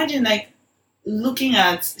could imagine like looking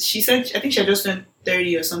at. She said I think she had just turned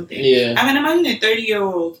 30 or something. Yeah. I can imagine a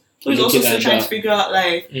 30-year-old who is also Looking still at trying that. to figure out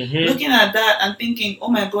life, Mm-hmm. looking at that and thinking, oh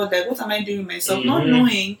my god, like what am I doing with myself? Not Mhm.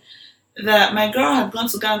 knowing that my girl had gone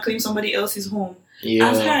to go and claim somebody else's home as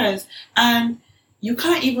Yeah. hers. And you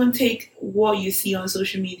can't even take what you see on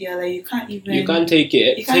social media, like you can't even You can't take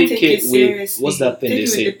it. you can't take it with seriously. what's that thing take they it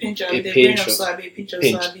say? with the pinch of A the pinch grain of of- salt, a pinch of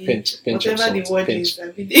Pinch, salt, pinch of whatever salt. the word pinch. is, Just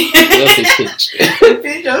a pinch. a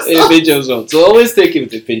pinch of A salt. pinch of salt. So always take it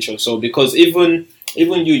with a pinch of salt, because even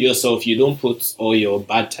you yourself, you don't put all your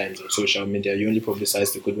bad times on social media. You only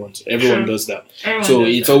publicize the good ones. Everyone True. does that. Everyone So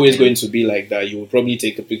does it's that, always yeah. going to be like that. You will probably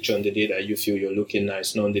take a picture on the day that you feel you're looking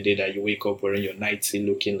nice, not on the day that you wake up wearing your nightie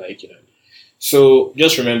looking like, So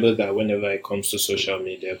just remember that whenever it comes to social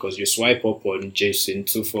media, because you swipe up on Jason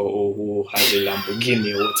 240 who has a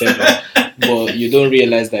Lamborghini or whatever, but you don't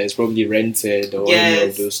realize that it's probably rented or any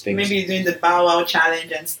of those things. Maybe he's doing the Bow Wow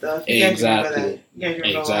challenge and stuff. You guys remember Exactly. that? You guys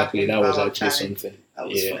remember what Exactly. happened That in the was Bow Wow actually challenge? something. That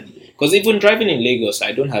was Yeah. funny. Because even driving in Lagos,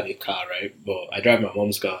 I don't have a car, right? But I drive my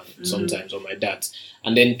mom's car Mm-hmm. sometimes, or my dad's.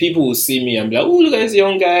 And then people will see me and be like, oh, look at this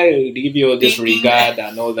young guy. They give you all this Thinking regard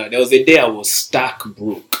and all that. There was a day I was stark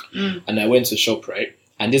broke. Mm. And I went to shop, right?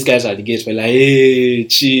 And these guys at the gate were like, hey,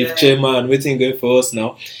 chief, Yeah. chairman, waiting going for us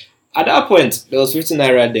now. At that point, there was 15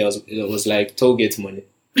 naira there. It was like toll gate money.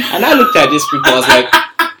 And I looked at these people, I was like,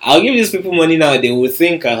 I'll give these people money now. They will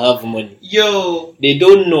think I have money. Yo. They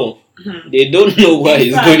don't know. Mhm. They don't know what In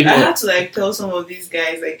is fact, going I on. had to like tell some of these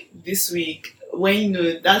guys like this week when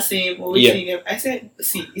that same I said,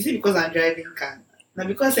 see, is it because I'm driving car? Now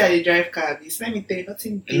because I dey drive car, this let me tell you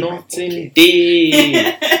nothing. dey in my Nothing pocket. day.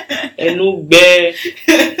 Enugbe.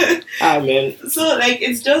 Ah, man. So like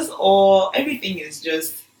it's just all everything is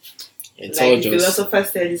just It's like all the just. philosopher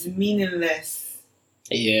said, is meaningless.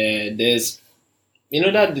 Yeah, there's.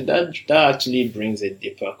 That actually brings a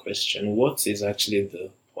deeper question. What is actually the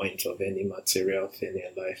point of any material thing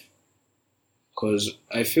in life? Because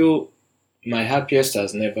I feel my happiest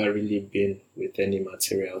has never really been with any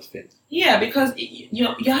material thing. Yeah, because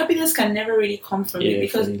your happiness can never really come from it, Yeah,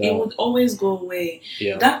 because from it that. would always go away.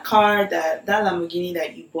 Yeah. That car, that Lamborghini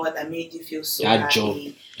that you bought that made you feel so That job.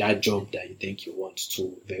 happy. That job that you think you want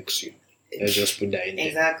to vex you. Let's just put that in there.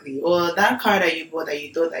 Exactly. Or that car that you bought that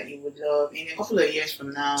you thought that you would love in a couple of years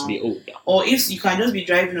from now. To be older. Or if you can just be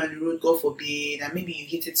driving on the road, God forbid, and maybe you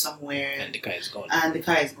hit it somewhere And the car is gone. and the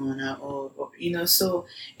car is gone out, or so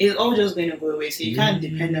it's all just going to go away. So you can't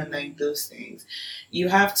depend on like those things. You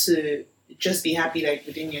have to just be happy like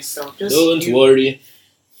within yourself. Just Don't worry.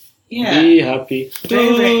 Yeah. Be happy.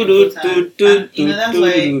 Very, very important. And, that's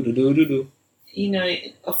why, do.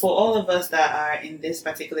 for all of us that are in this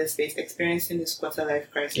particular space experiencing this quarter life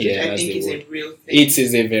crisis, Yeah, which I that's think the is word. a real thing. It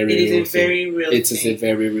is a very It is real a thing. very real It thing. is a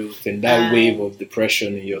very real thing. That wave of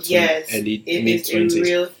depression in your Yes, early it mid is a 20s.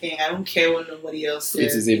 real thing. I don't care what nobody else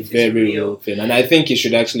It says. is a very real thing, and I think it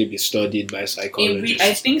should actually be studied by I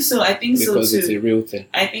psychologists think so. I think because so it's too. a real thing.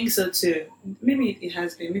 I think so too. Maybe it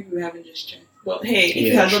has been. Maybe we haven't just checked. But hey, if it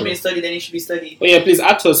Yeah, has not sure. been studied, then it should be studied. Oh yeah, please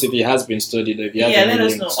ask us if it has been studied. Or if you have Yeah, any let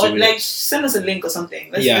us know. links Or to it. like send us a link or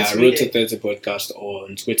something. Let's Yeah, read Road to it. 30 podcast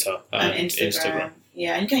on Twitter On and Instagram.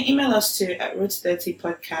 Yeah, and you can email us to at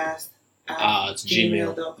road30podcast At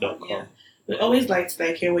gmail.com. Yeah. We always like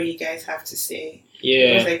to hear what you guys have to say. We Yeah,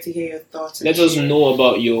 always like to hear your thoughts. let us know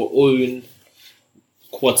about your own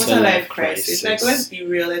quarter Quarter life life crisis. Like, let's be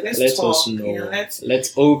real. Like, let's Let talk. us know. Let's.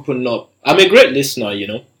 Let's open up. I'm a great listener,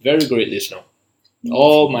 very great listener.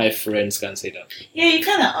 All my friends can say that. Yeah, you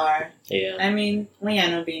kind of are. Yeah. I mean, when you're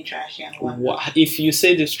not being trashy and whatnot. If you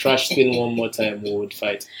say this trash thing one more time, we would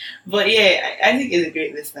fight. But yeah, I think he's a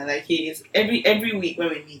great listener. Like, he is every week when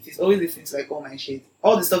we meet, he's always listening to like all my shit,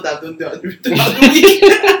 all the stuff that I've done throughout the week.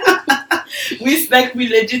 we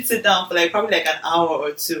legit sit down for like probably like an hour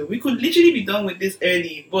or two. We could literally be done with this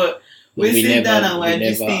early, but we sit down and we're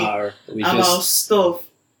just thinking about stuff.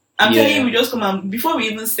 I'm telling you, we just come and before we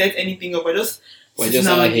even set anything up, we're just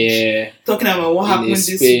out here talking about what happened this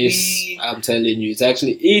space. week. I'm telling you,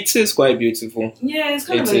 it is quite beautiful. Yeah, it's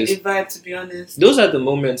kind of like a vibe, to be honest. Those are the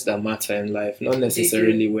moments that matter in life, not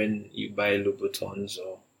necessarily when you buy Louboutins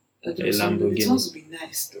or Okay, a so the Lamborghini. sounds would be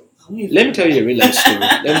nice though. Let me tell you a real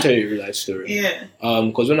life story. Yeah.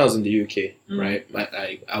 Because when I was in the UK, right,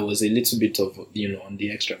 I was a little bit of, on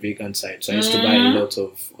the extravagant side. So I used to buy a lot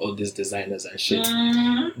of all these designers and shit.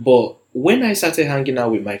 But when I started hanging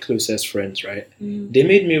out with my closest friends, right, they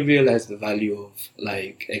made me realize the value of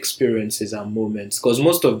like experiences and moments. Because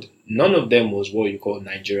none of them was what you call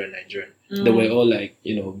Nigerian. They were all like,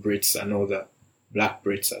 Brits and all that. Black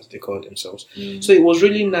Brits, as they call themselves. So it was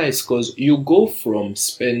really nice because you go from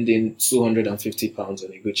spending £250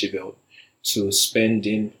 on a Gucci belt to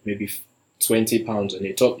spending maybe £20 on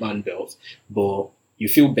a Topman belt, but you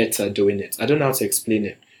feel better doing it. I don't know how to explain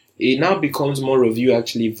it. It now becomes more of you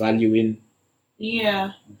actually valuing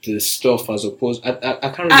the stuff as opposed. I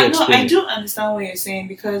can't really explain I do understand what you're saying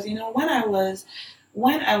because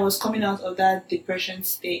when I was coming out of that depression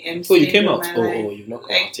state and you came out? You've not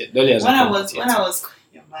come out yet. Dolly hasn't come out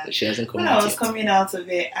yet. She hasn't come out yet. When I was coming out of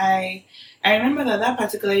it, I remember that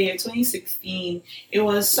particular year, 2016, it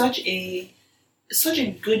was such a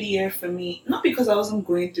good year for me. Not because I wasn't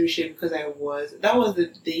going through shit, because I was. That was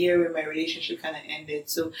the year where my relationship kind of ended.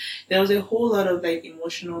 So there was a whole lot of like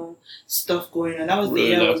emotional stuff going on. That was the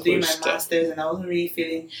year I was doing my masters and I wasn't really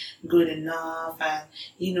feeling good enough and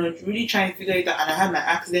really trying to figure it out. And I had my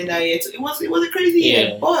accident that year. So it was a crazy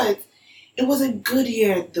year, but it was a good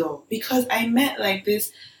year though because I met like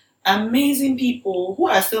this amazing people who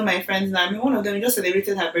are still my friends now. I mean, one of them just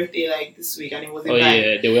celebrated her birthday like this week, and it was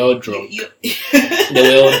they were all drunk. They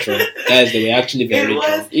were all drunk, guys. They were actually very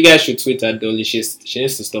drunk. You guys should tweet at Dolly. She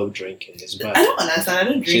needs to stop drinking. It's bad. I don't understand. I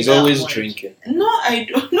don't drink. She's always drinking. No, I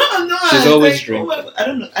don't. No, I'm not. She's always drinking. I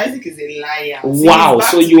don't know. Isaac is a liar. Wow.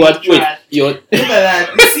 So you are you're. Look at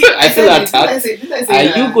that. See, I feel attacked. Are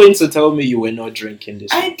you going to tell me you were not drinking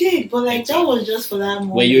this week? I did, but like that was just for that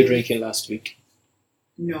moment. Were you drinking last week?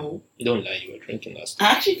 No. Don't lie, you were drinking last week.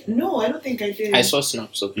 Actually, no, I don't think I did. I saw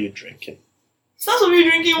snaps of you drinking. Snaps of you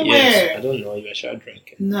drinking yes, where? I don't know, you were sure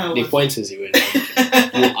drinking. No. The point is you were drinking.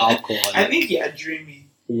 You alcoholic. I think you are dreaming.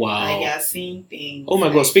 Wow. Like you are seeing things. Oh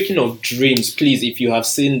my god, speaking of dreams, please, if you have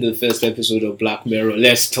seen the first episode of Black Mirror,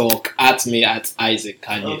 let's talk at me at Isaac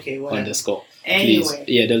Kanye _. Anyway. Please.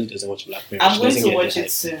 Yeah, Dolly doesn't watch Black Mirror. I'm going to watch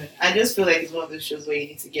it soon. I just feel like it's one of those shows where you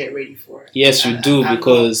need to get ready for it. Yes, you do,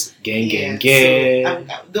 because gang. So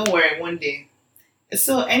don't worry, one day.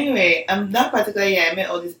 So anyway, that particular year I met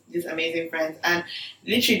all these amazing friends, and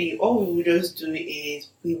literally all we would just do is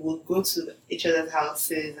we would go to each other's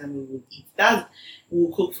houses and we would eat. We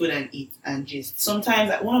would cook food and eat and just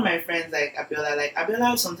sometimes one of my friends like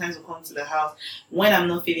Abiola sometimes will come to the house when I'm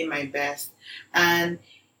not feeling my best. And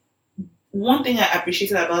one thing I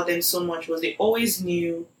appreciated about them so much was they always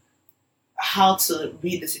knew how to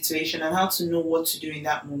read the situation and how to know what to do in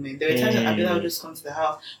that moment. There were times that Abiola would just come to the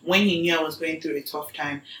house when he knew I was going through a tough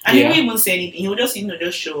time. And he wouldn't even say anything. He would just,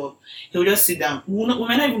 just show up. He would just sit down. We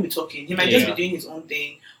might not even be talking. He might just be doing his own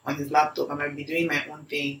thing on his laptop. I might be doing my own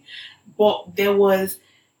thing. But it was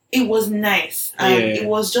nice. And it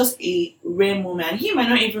was just a rare moment. And he might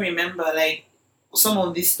not even remember like some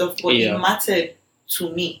of this stuff, but it mattered to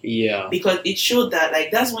me. Yeah. Because it showed that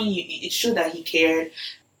that's when it showed that he cared.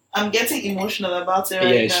 I'm getting emotional about it right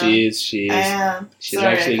now. Yeah, she is. I am. She's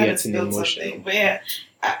actually getting emotional. But yeah,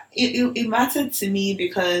 it mattered to me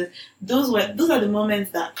because those are the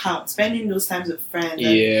moments that count. Spending those times with friends.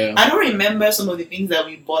 Yeah. I don't remember some of the things that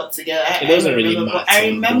we bought together. It doesn't really matter. But I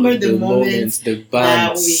remember the moments, the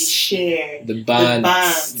bands that we shared, the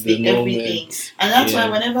bands, the everything. And that's why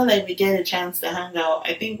whenever we get a chance to hang out,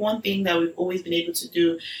 I think one thing that we've always been able to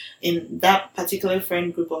do in that particular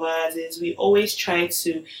friend group of ours is we always try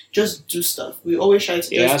to just do stuff. We always try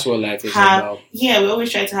to that's what life is about. Yeah, we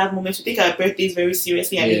always try to have moments. We take our birthdays very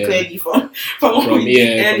seriously and clearly from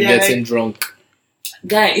getting drunk.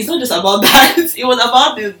 Guy, it's not just about that. It was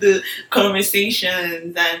about the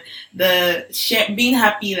conversations and the being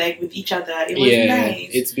happy with each other. It was nice.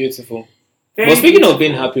 It's beautiful. But speaking of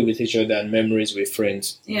being happy with each other and memories with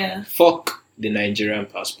friends, fuck the Nigerian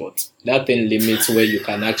passport. That thing limits where you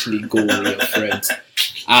can actually go with your friends.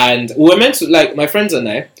 And we were meant to, my friends and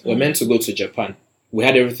I were meant to go to Japan. We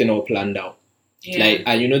had everything all planned out. Yeah.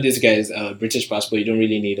 And this guy's British passport, you don't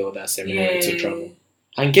really need all that ceremony to travel.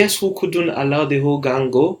 And guess who couldn't allow the whole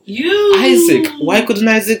gang go? You! Isaac. Why couldn't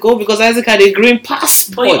Isaac go? Because Isaac had a green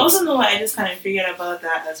passport. But you also know what I just kind of figured about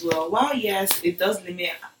that as well. While yes, it does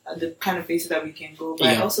limit the kind of places that we can go, but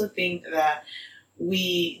I also think that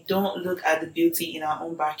we don't look at the beauty in our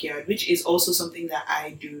own backyard, which is also something that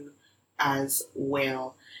I do as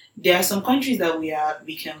well. there are some countries that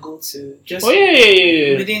we can go to just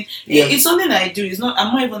yeah. within. Yeah. It's something that I do. It's not.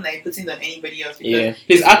 I'm not even like putting it on anybody else. Yeah.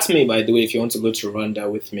 Please ask me, by the way, if you want to go to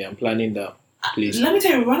Rwanda with me. I'm planning that. Please. Let me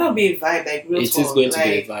tell you, Rwanda will be a vibe. Like real It talk. is going to like,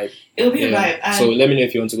 be a vibe. It'll be a vibe. And so let me know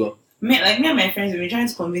if you want to go. me and my friends, we've been trying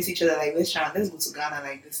to convince each other like let's go to Ghana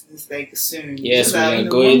like this like soon. Yes, we are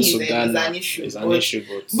going to Ghana. It's an issue,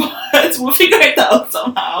 but we'll figure it out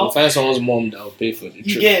somehow. We'll find someone's mom that will pay for the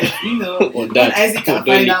trip. Yeah, or when dad. Isaac can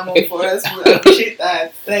find that mom for us, we'll appreciate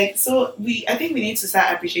that. Like so, I think we need to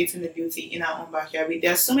start appreciating the beauty in our own backyard.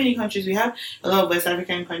 There are so many countries. We have a lot of West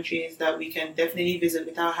African countries that we can definitely visit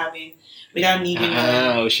without needing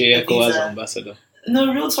a visa. ambassador.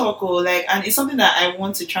 No, real talk, and it's something that I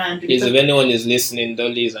want to try and do. Please, if anyone is listening,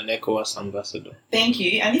 Dolly is an ECOWAS ambassador. Thank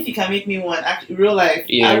you. And if you can make me one, real life,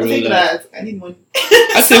 yeah, I will take that. I need money.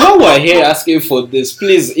 I say, while we're here asking for this,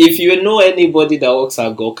 please, if you know anybody that works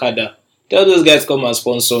at Gokada, tell those guys come and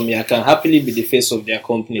sponsor me. I can happily be the face of their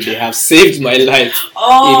company. They have saved my life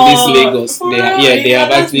in this Lagos. They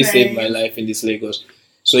have actually saved my life in this Lagos.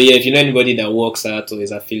 So yeah, if you know anybody that works at or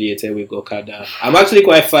is affiliated with Gokada, I'm actually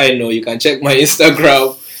quite fine now. You can check my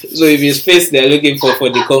Instagram. So if it's face they're looking for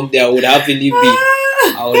the company, I would happily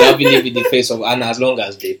be the face of, and as long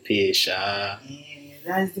as they pay, yeah,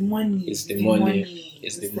 that's the money. It's the money.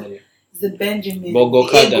 It's the Benjamin. But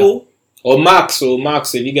Gokada. Or Max,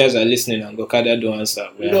 if you guys are listening and Gokada don't answer,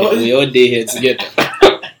 we all day here together.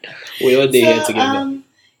 Here together.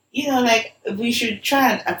 We should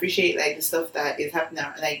try and appreciate the stuff that is happening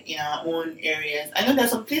in our own areas. I know there's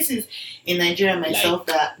some places in Nigeria myself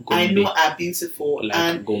that Gombe. I know are beautiful,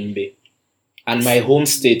 and Gombe, and my home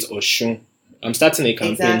state Osun. I'm starting a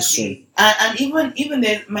campaign soon. And even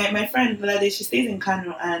there's my friend she stays in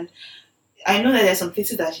Kano, and I know that there's some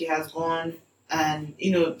places that she has gone, and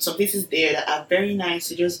some places there that are very nice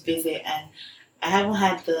to just visit, and I haven't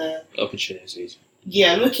had the opportunities.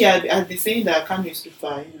 Yeah, look here, I've been saying that Kano is too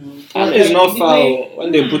far, Kano is not far.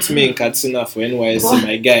 When they put me in Katsina for NYSC,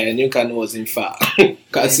 my guy, I knew Kano wasn't far.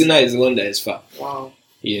 Katsina is the one that is far. Wow.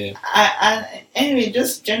 Yeah. Anyway,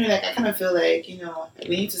 just generally, I kind of feel like,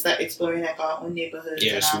 we need to start exploring our own neighborhoods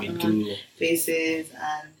and our own places.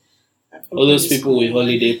 And all those people with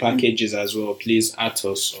holiday packages as well, please add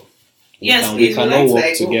us. So we can all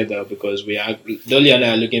work together because Dolly and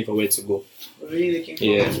I are looking for where to go. We're really looking for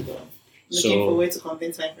where to go. Looking for a way to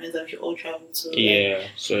convince my friends that we should all travel to. Yeah,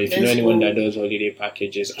 so if you know anyone that does holiday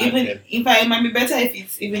packages, it might be better if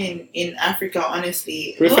it's even in Africa,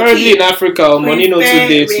 honestly. Preferably in Africa, money not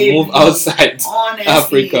today to move outside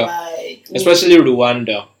Africa. Especially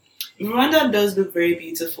Rwanda. Rwanda does look very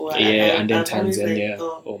beautiful. Yeah, and then Tanzania.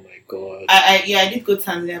 Oh my god. I did go to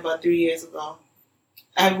Tanzania about 3 years ago.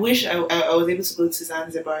 I wish I was able to go to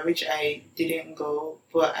Zanzibar, which I didn't go,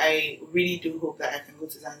 but I really do hope that I can go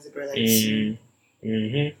to Zanzibar soon.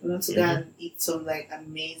 I want to go and eat some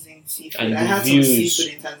amazing seafood. And I had some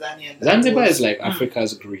seafood in Tanzania. Zanzibar is like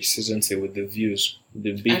Africa's Greece, isn't it? With the views,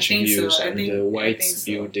 the beach views, and the white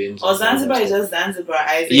buildings. Or Zanzibar is just Zanzibar.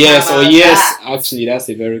 Yes. Actually, that's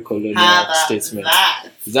a very colonial statement.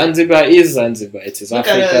 Zanzibar is Zanzibar. It is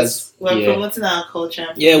Africa's. We're promoting our culture.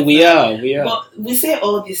 Yeah, we are. But we say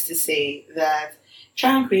all this to say that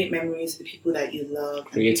try and create memories with the people that you love,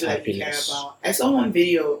 create people happiness. That you care about. I saw one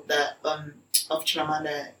video that of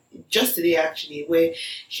Chimamanda just today actually, where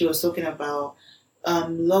she was talking about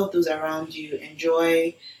love those around you,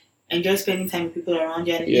 enjoy spending time with people around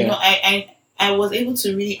you, and I was able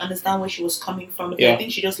to really understand where she was coming from because I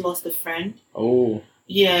think she just lost a friend. Oh.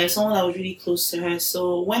 Yeah, someone that was really close to her.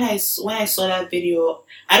 So when I saw that video,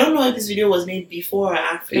 I don't know if this video was made before or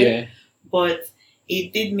after, but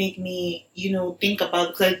it did make me, think about,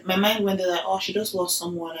 because my mind went there she just lost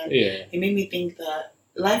someone, and it made me think that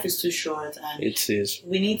life is too short, and it is.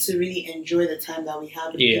 We need to really enjoy the time that we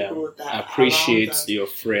have with people that appreciate your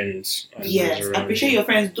friends. Yes, appreciate your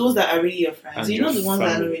friends, those that are really your friends. And the ones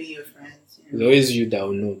that are not really your friends. There's always you that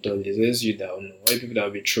will know, Dolly. There's always you that will know. Why people that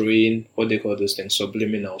will be throwing, what they call those things,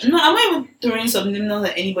 subliminals. No, I'm not even throwing subliminals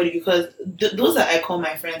at anybody because those that I call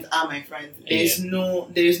my friends are my friends. There's no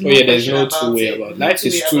there's no two way about it. Life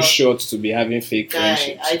is too short to be having fake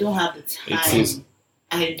friendships. I don't have the time. It is.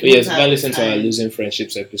 Yes, go listen to our Losing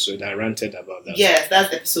Friendships episode. I ranted about that. Yes,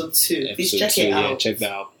 that's episode 2. Please check it out. Yeah, check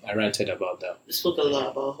that out. I ranted about that. We spoke a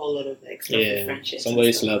lot about a whole lot of stuff with friendships.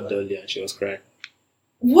 Somebody slapped Dolly and she was crying.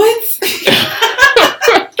 What? Let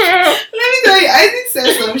me tell you, Isaac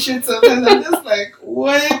said some shit sometimes. I'm just like,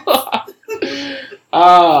 what?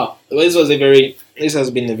 This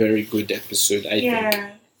has been a very good episode, I think.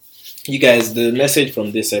 You guys, the message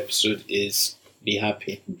from this episode is be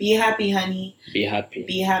happy. Be happy, honey. Be happy.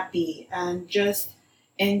 Be happy. And just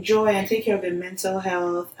enjoy and take care of your mental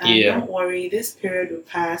health. And Yeah. don't worry, this period will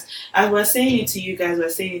pass. As we're saying it to you guys, we're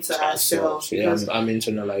saying it to ourselves. Yeah, Because I'm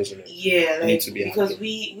internalizing it. yeah, I need like to be because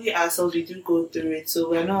happy. we ourselves we do go through it,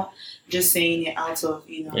 so we're not just saying it out of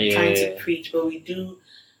trying to Yeah. preach, but we do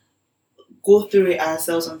go through it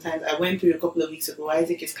ourselves sometimes. I went through it a couple of weeks ago.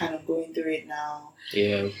 Isaac is kind of going through it now.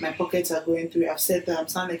 Yeah. My pockets are going through it. I've said that I'm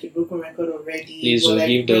sounding like a broken record already. Please but, like,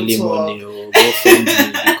 give real Dolly talk. money or go fund me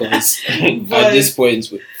because at this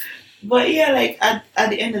point But yeah, like at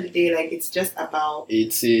the end of the day, like it's just about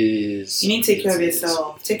it is. you need to take care of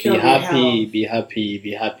yourself. Take care of your health. Be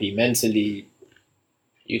happy mentally.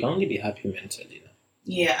 You can only be happy mentally.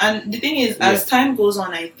 Yeah, and the thing is, as time goes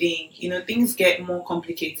on, I think things get more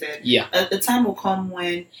complicated. Yeah. The time will come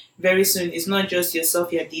when very soon it's not just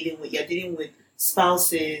yourself you're dealing with. You're dealing with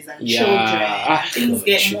spouses and children. Things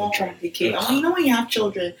get more complicated. And when you have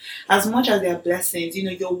children, as much as they're blessings,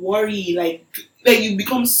 you're worried. Like you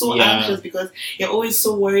become so anxious because you're always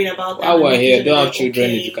so worried about them. While we're here, don't have children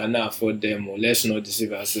if you cannot afford them. Or let's not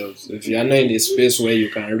deceive ourselves. If you are not in a space where you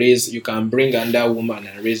can bring another woman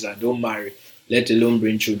and raise her, don't marry. Let alone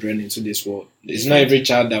bring children into this world. It's not every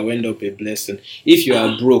child that will end up a blessing. If you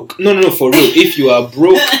are broke, no, for real. If you are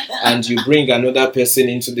broke and you bring another person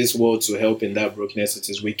into this world to help in that brokenness, it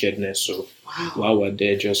is wickedness. So while we're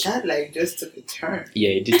there, just took a turn.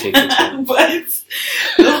 Yeah, it did take a turn. But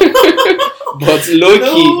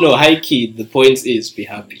high key. The point is, be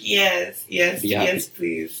happy. Yes,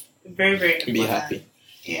 please. Very, very important. Be happy.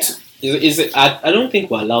 Yeah. Is it? I don't think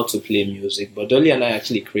we're allowed to play music, but Dolly and I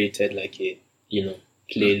actually created like a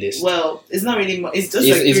playlist. Well, it's not really much. It's just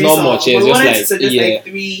it's three not songs. much. It's just like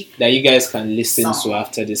three that you guys can listen songs. to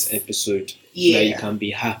after this episode. Yeah. That you can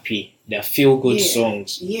be happy. They're feel good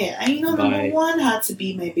songs. Yeah, and number one had to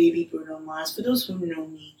be my baby Bruno Mars. For those who know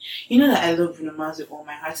me, you know that I love Bruno Mars with all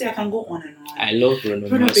my heart. See, I can go on and on. I love Bruno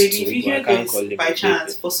Mars baby, too, if you but I hear can't this call him by my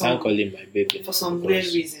chance baby. for some Can't call him my baby for some weird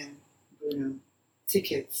reason, Bruno.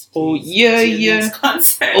 Tickets. Oh please, yeah, to the yeah. next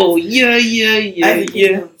concert. Oh yeah,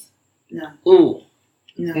 No. Oh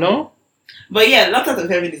no. But yeah, Locked Out of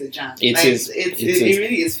Heaven is a jam. It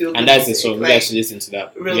really is feel good. And that's the song. You guys should listen to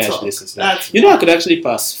that. Real you guys talk. should listen to that. I could actually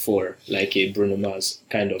pass for like a Bruno Mars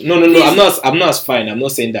kind of. No. I'm not fine. I'm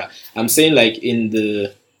not saying that. I'm saying like in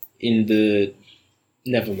the.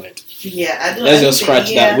 Never mind. Yeah, I don't. Let's just scratch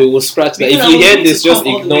that. We will scratch that. If you hear this, just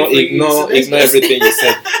ignore everything you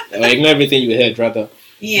said. Or ignore everything you heard, rather.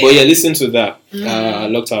 Yeah. But yeah, listen to that.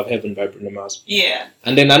 Locked Out of Heaven by Bruno Mars. Yeah.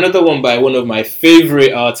 And then another one by one of my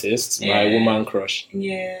favorite artists, my woman crush.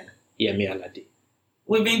 Yeah. Yemi Alade.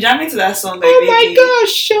 We've been jamming to that song. Oh my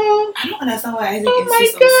gosh, I don't understand why Isaac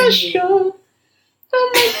insists on singing.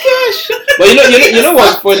 Oh my gosh. But you know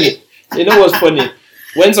what's funny? You know what's funny?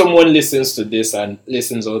 When someone listens to this and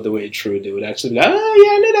listens all the way through, they would actually be like, oh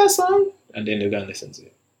yeah, I know that song. And then they're going to listen to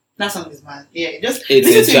it. That song is mad. Yeah, just it's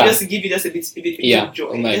listen to it just to give you just a bit of joy.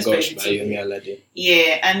 Oh my just gosh, by Yemi Alade.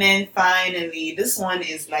 Yeah, and then finally, this one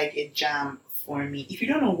is like a jam for me. If you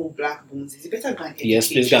don't know who Black Bones is, you better go and educate Yes,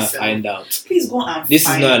 please go and yourself. Find out. Please go and This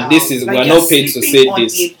find is not. out. This is. Like, we're not paid to say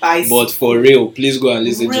this, but for real, please go and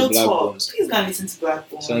listen to Black Bones. Please go and listen to Black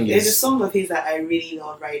Bones. There's a song of his that I really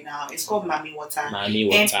love right now. It's called Mami Wata.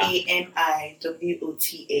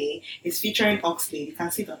 MAMIWOTA. It's featuring Oxlade. You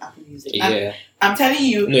can see it on Apple Music. Yeah. And I'm telling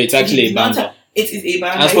you, no, it's actually a banger. It is a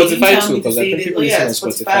banger. And Spotify too, because I think people listen on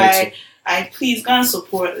Spotify too. Please go and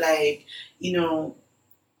support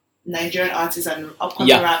Nigerian artists and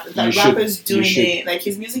upcoming rappers doing it. Like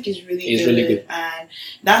his music is really good, and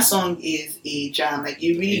that song is a jam. Like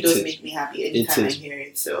it really does make me happy anytime I hear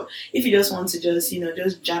it. So if you just want to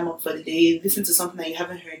just jam up for the day, listen to something that you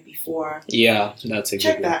haven't heard before. Yeah, that's a good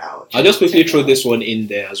one. Check that out. I'll just quickly throw this one in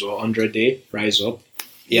there as well. 100 Day, Rise Up.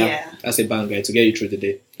 Yeah, that's a banger to get you through the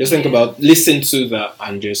day. Just think about, listen to that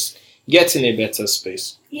and just get in a better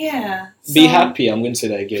space. Yeah. Be happy. I'm going to say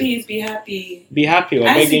that again. Please be happy. Be happy. We're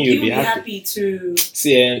begging you, be happy. Too.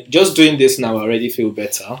 See, just doing this now, I already feel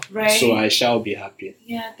better. Right. So I shall be happy.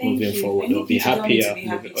 Yeah, thank you. Moving forward. I'll be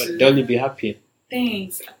happier. Dolly, be happy.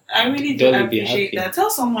 Thanks. I really do appreciate that. Tell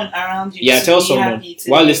someone around you. Yeah, tell someone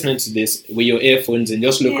while listening to this with your earphones and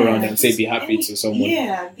just look around and say be happy to someone.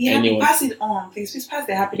 Yeah, be happy. Pass it on. Please pass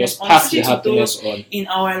the happiness on. Pass the happiness on. In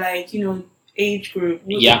our age group.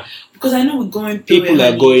 Yeah. Because I know we're going through it. People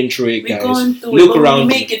are going through it, guys. We're going through look it, around.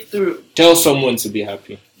 Make it through. Tell someone to be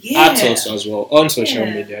happy. Yeah. At us as well on social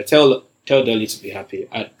media. Tell Dolly to be happy.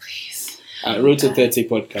 At Road to 30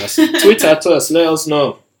 podcast. Tweet at us. Let us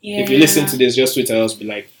know. Yeah. If you listen to this, just tweet at us. Be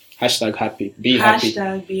like #happy. Be happy.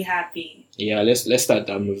 #be happy. Yeah, let's start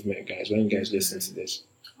that movement, guys. When you guys listen to this.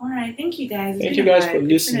 All right. Thank you, guys. Thank you guys for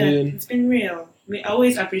listening. It's been real. we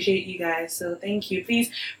always appreciate you guys. So thank you.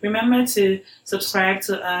 Please remember to subscribe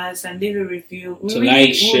to us and leave a review.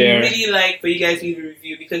 We share. really like for you guys to leave a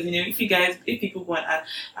review because if people go on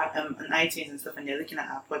iTunes and stuff and they're looking at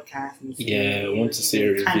our podcast and want to see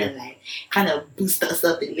a review, kind of boost us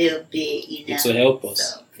up a little bit. It will help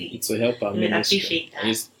us. So, it will help our we ministry. Appreciate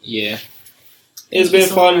that. It's been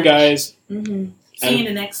so fun, guys. Mm-hmm. See you in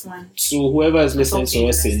the next one. So whoever is listening to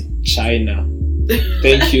us in China,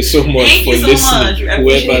 thank you so much thank for you so listening. Much.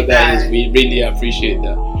 Whoever that is, we really appreciate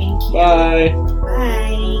that. Thank you. Bye.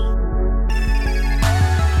 Bye.